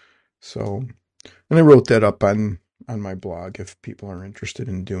experience. So, and I wrote that up on my blog if people are interested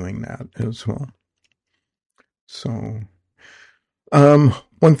in doing that as well. So,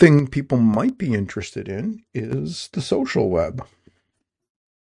 one thing people might be interested in is the social web.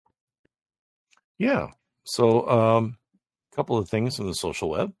 Yeah. So, a couple of things on the social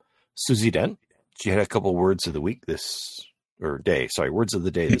web. Susie Dent, she had a couple words of the week words of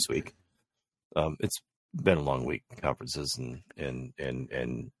the day this week. It's been a long week, conferences and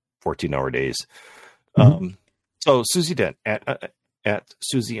 14-hour days. So Susie Dent at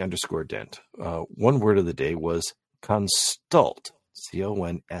Susie_Dent. One word of the day was constult.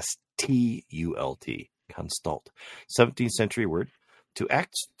 CONSTULT. Constult. 17th century word to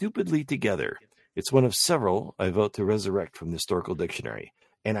act stupidly together. It's one of several I vote to resurrect from the historical dictionary.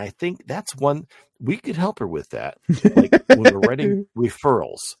 And I think that's one we could help her with that. Like when we're writing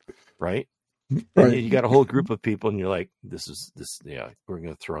referrals, right? And you got a whole group of people and you're like, we're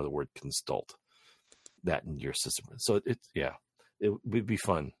going to throw the word consult that in your system. So it would be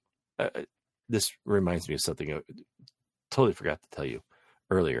fun. This reminds me of something I totally forgot to tell you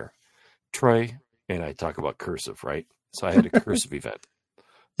earlier. Troy and I talk about cursive, right? So I had a cursive event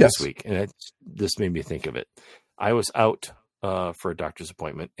this week, and this made me think of it. I was out for a doctor's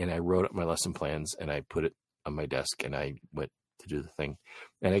appointment, and I wrote up my lesson plans, and I put it on my desk, and I went to do the thing.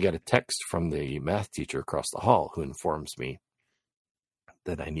 And I got a text from the math teacher across the hall who informs me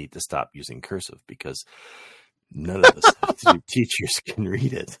that I need to stop using cursive because none of the teachers can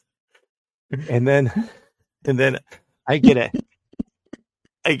read it. And then I get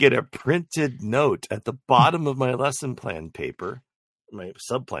a printed note at the bottom of my lesson plan paper, my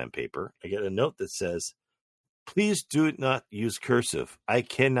subplan paper. I get a note that says, "Please do not use cursive. I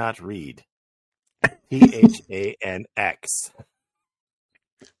cannot read." PHANX.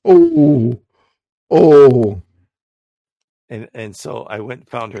 Oh. And so I went and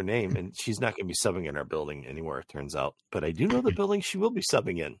found her name, and she's not going to be subbing in our building anymore, it turns out. But I do know the building she will be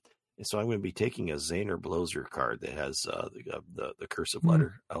subbing in. And so I'm going to be taking a Zahner Bloser card that has the cursive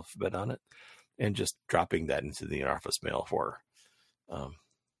letter alphabet on it and just dropping that into the office mail for her.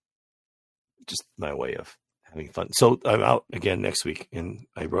 Just my way of having fun. So I'm out again next week, and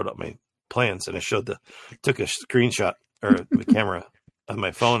I wrote up my plans, and I took a screenshot or the camera of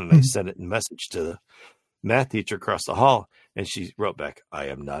my phone, and I sent it in message to the math teacher across the hall, and she wrote back, "I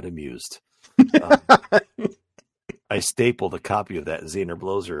am not amused." I stapled a copy of that Zahner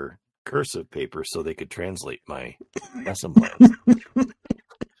Bloser cursive paper so they could translate my lesson plans.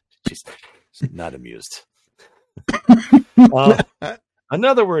 She's not amused.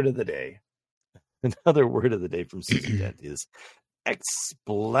 Another word of the day from Susie Dent is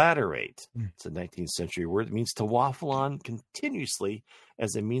explatterate. It's a 19th century word. It means to waffle on continuously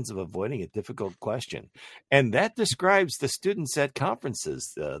as a means of avoiding a difficult question. And that describes the students at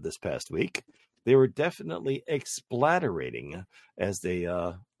conferences this past week. they were definitely explatterating as they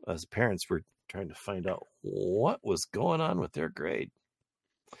as parents were trying to find out what was going on with their grade.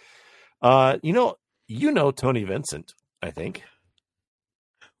 You know Tony Vincent, I think.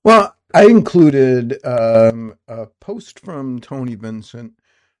 Well, I included a post from Tony Vincent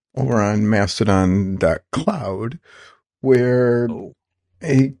over on Mastodon.cloud where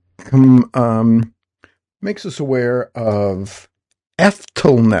he makes us aware of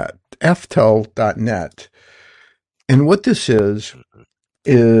ftelnet, and what this is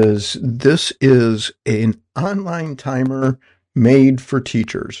this is an online timer made for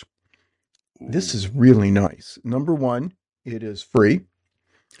teachers. This is really nice. Number one, it is free.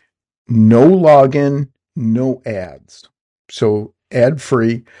 No login, no ads. So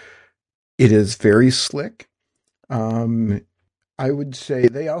ad-free. It is very slick. I would say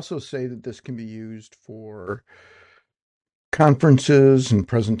they also say that this can be used for conferences and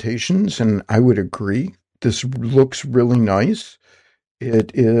presentations, and I would agree. This looks really nice.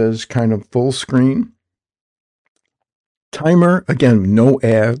 It is kind of full screen. Timer, again, no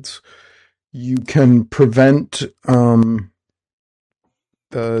ads. You can prevent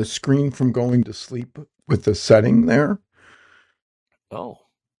the screen from going to sleep with the setting there. Oh.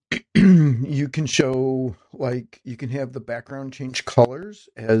 You can show, you can have the background change colors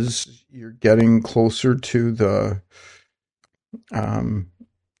as you're getting closer to the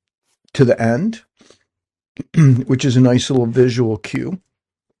end, which is a nice little visual cue.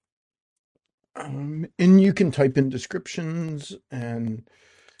 And you can type in descriptions and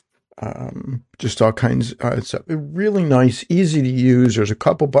just all kinds of stuff. Really nice, easy to use. There's a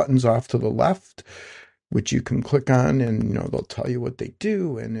couple buttons off to the left, which you can click on, and they'll tell you what they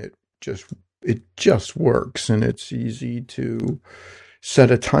do, and it just works, and it's easy to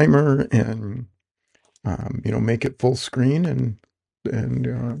set a timer and make it full screen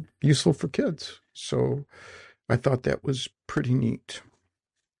and useful for kids. So I thought that was pretty neat.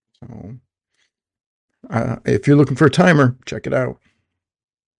 So if you're looking for a timer, check it out.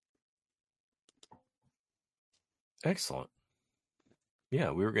 Excellent.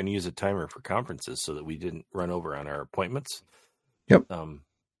 Yeah, we were going to use a timer for conferences so that we didn't run over on our appointments. Yep.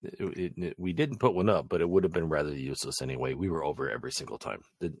 We didn't put one up, but it would have been rather useless anyway. We were over every single time,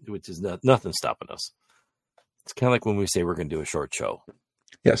 which is nothing stopping us. It's kind of like when we say we're going to do a short show.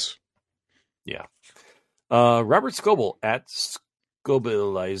 Yes. Yeah. Robert Scoble at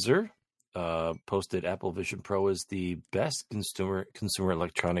Scobilizer posted Apple Vision Pro is the best consumer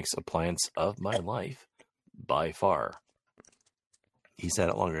electronics appliance of my life by far. He's had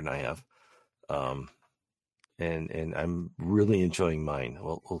it longer than I have. And I'm really enjoying mine.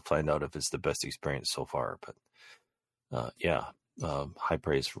 We'll find out if it's the best experience so far, but high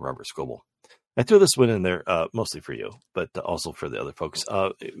praise for Robert Scoble. I threw this one in there mostly for you, but also for the other folks.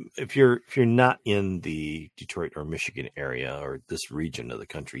 If you're not in the Detroit or Michigan area or this region of the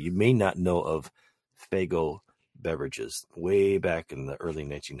country, you may not know of Faygo beverages. Way back in the early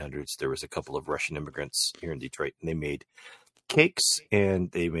 1900s, there was a couple of Russian immigrants here in Detroit, and they made cakes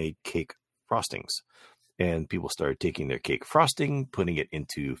and they made cake frostings. And people started taking their cake frosting, putting it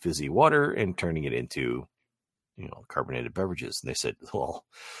into fizzy water, and turning it into, carbonated beverages. And they said, well,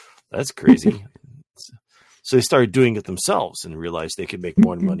 that's crazy. So they started doing it themselves and realized they could make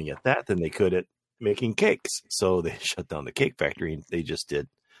more money at that than they could at making cakes. So they shut down the cake factory and they just did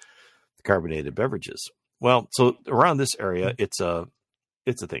the carbonated beverages. Well, so around this area, it's a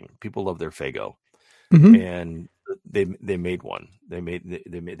thing. People love their Faygo, and they made one. They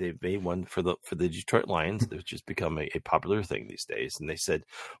made one for the Detroit Lions, which has become a popular thing these days. And they said,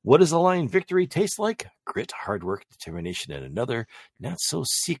 "What does a Lion victory taste like? Grit, hard work, determination, and another not so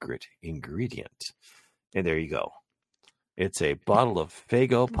secret ingredient." And there you go. It's a bottle of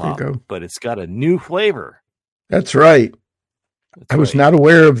Faygo Pop, but it's got a new flavor. That's right. I was not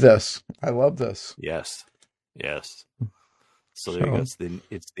aware of this. I love this. Yes. So there you go.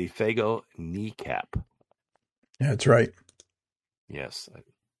 It's the Faygo kneecap. That's right. Yes.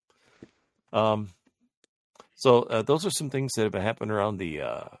 So those are some things that have been happening around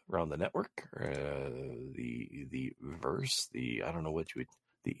the network, the verse, I don't know what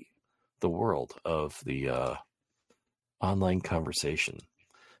the world of the online conversation,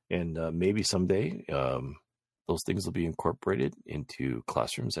 and maybe someday those things will be incorporated into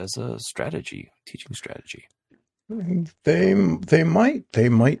classrooms as a teaching strategy. They might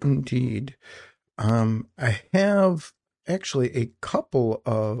indeed. I have actually a couple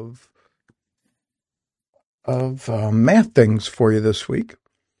of math things for you this week.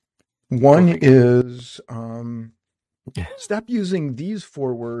 One is stop using these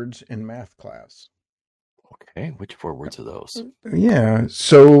 4 words in math class. Okay, which 4 words are those? Yeah.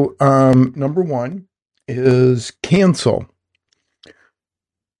 So number one is cancel.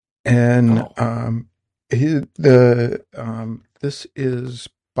 And this is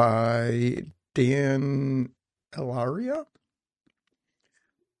by Dan Elaria.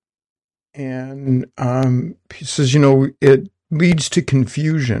 And he says, it leads to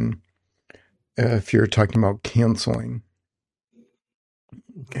confusion if you're talking about canceling.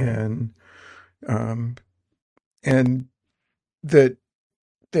 Okay. And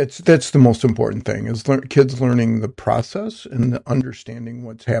that's the most important thing is kids learning the process and understanding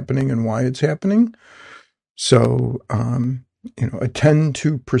what's happening and why it's happening. So, attend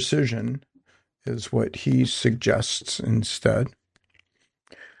to precision is what he suggests instead.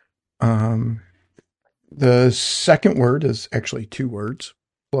 The second word is actually 2 words,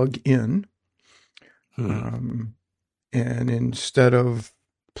 plug in. And instead of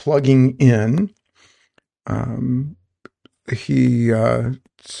plugging in, he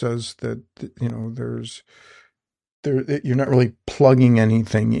says that, you're not really plugging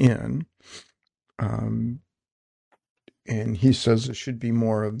anything in. And he says it should be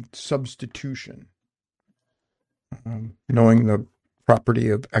more of substitution, knowing the property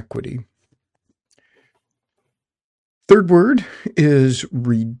of equity. Third word is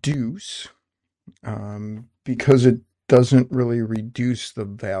reduce, because it doesn't really reduce the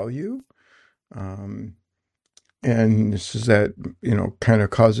value. And this is that, kind of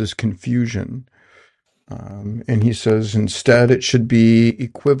causes confusion. And he says instead it should be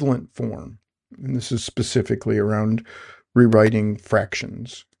equivalent form. And this is specifically around rewriting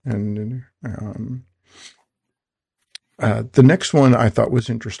fractions. And the next one I thought was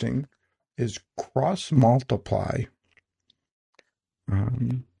interesting is cross multiply.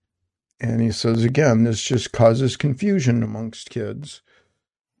 And he says, again, this just causes confusion amongst kids.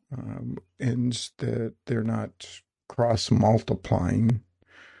 And that they're not cross multiplying.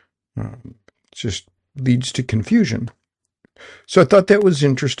 It just leads to confusion. So I thought that was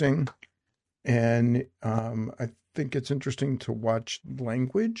interesting. And I think it's interesting to watch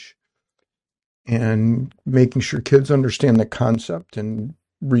language and making sure kids understand the concept and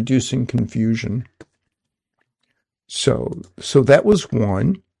reducing confusion. So that was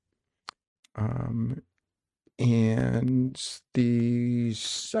one. And the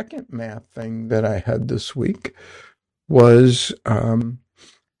second math thing that I had this week was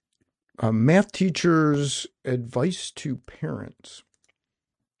a math teacher's advice to parents.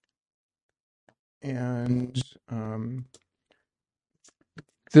 And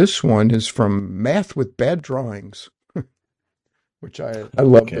this one is from Math with Bad Drawings, which I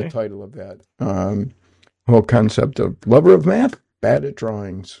love the title of that. Whole concept of lover of math, bad at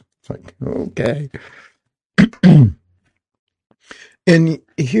drawings. It's like, okay. And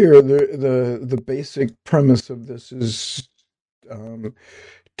here, the basic premise of this is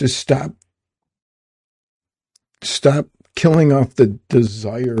to stop killing off the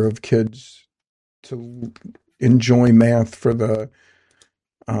desire of kids to enjoy math for the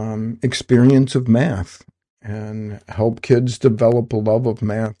experience of math, and help kids develop a love of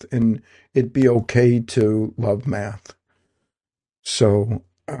math, and it be okay to love math. So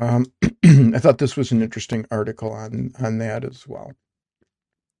I thought this was an interesting article on that as well.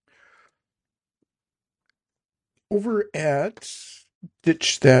 Over at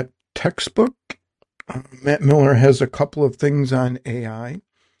Ditch That Textbook, Matt Miller has a couple of things on AI,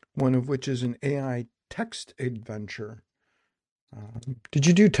 one of which is an AI text adventure. Did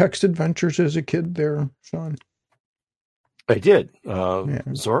you do text adventures as a kid there, Sean? I did.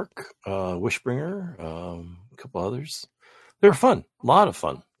 Zork, Wishbringer, a couple others. They were fun. A lot of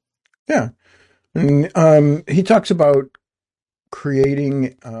fun. Yeah. And he talks about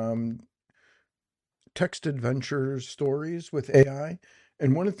creating text adventure stories with AI.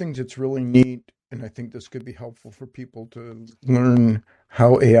 And one of the things that's really neat, and I think this could be helpful for people to learn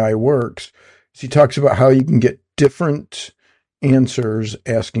how AI works, is he talks about how you can get different answers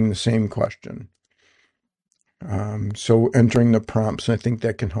asking the same question. So entering the prompts, and I think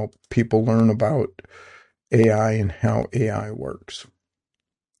that can help people learn about AI and how AI works.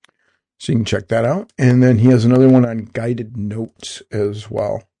 So you can check that out. And then he has another one on guided notes as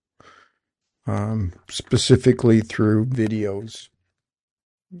well, specifically through videos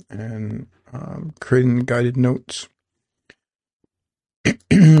and creating guided notes.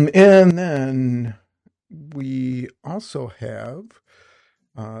 And then we also have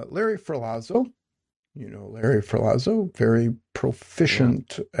Larry Ferlazzo. Larry Ferlazzo, very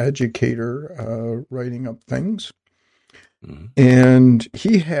proficient educator, writing up things. Mm-hmm. And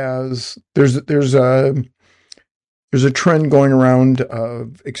he has, there's a trend going around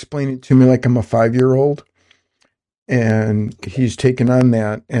of explain it to me like I'm a 5-year-old. And he's taken on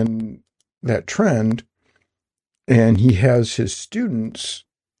that trend, and he has his students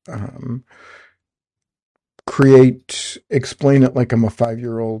explain it like I'm a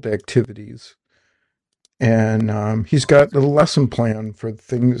 5-year-old activities. And he's got the lesson plan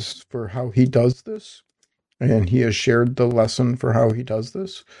for how he does this. And he has shared the lesson for how he does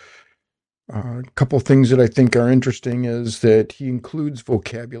this. A couple things that I think are interesting is that he includes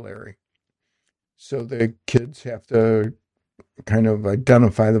vocabulary. So the kids have to kind of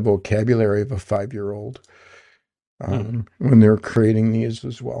identify the vocabulary of a 5-year-old when they're creating these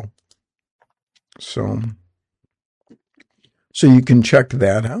as well. So you can check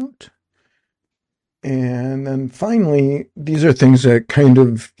that out. And then finally, these are things that kind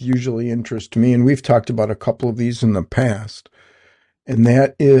of usually interest me, and we've talked about a couple of these in the past, and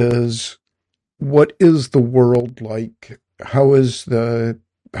that is, what is the world like? How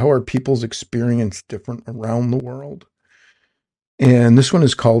are people's experience different around the world? And this one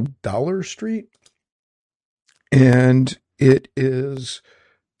is called Dollar Street, and it is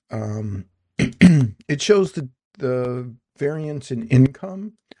it shows the variance in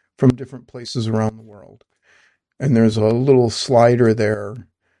income from different places around the world. And there's a little slider there,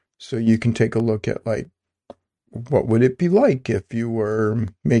 so you can take a look at, like, what would it be like if you were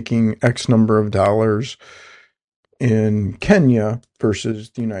making X number of dollars in Kenya versus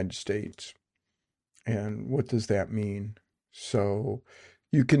the United States? And what does that mean? So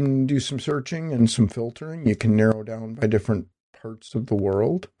you can do some searching and some filtering. You can narrow down by different parts of the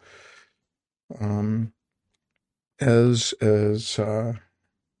world.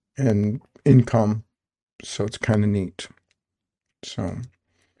 And income. So it's kind of neat. So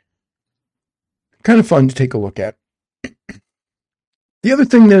kind of fun to take a look at. The other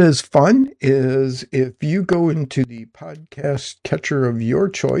thing that is fun is if you go into the podcast catcher of your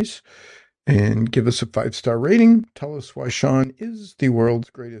choice and give us a 5-star rating, tell us why Sean is the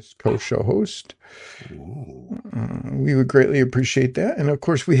world's greatest co-show host. We would greatly appreciate that. And of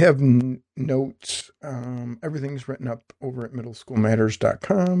course, we have notes. Everything's written up over at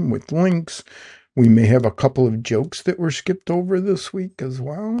middleschoolmatters.com with links. We may have a couple of jokes that were skipped over this week as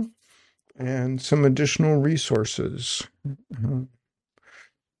well, and some additional resources.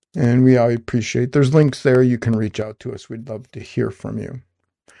 And we all appreciate. There's links there. You can reach out to us. We'd love to hear from you.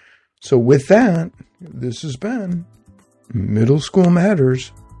 So with that, this has been Middle School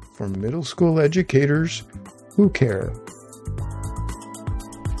Matters for middle school educators who care.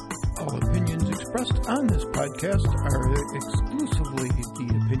 All opinions expressed on this podcast are exclusively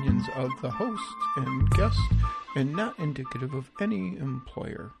the opinions of the host and guest and not indicative of any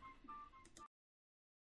employer.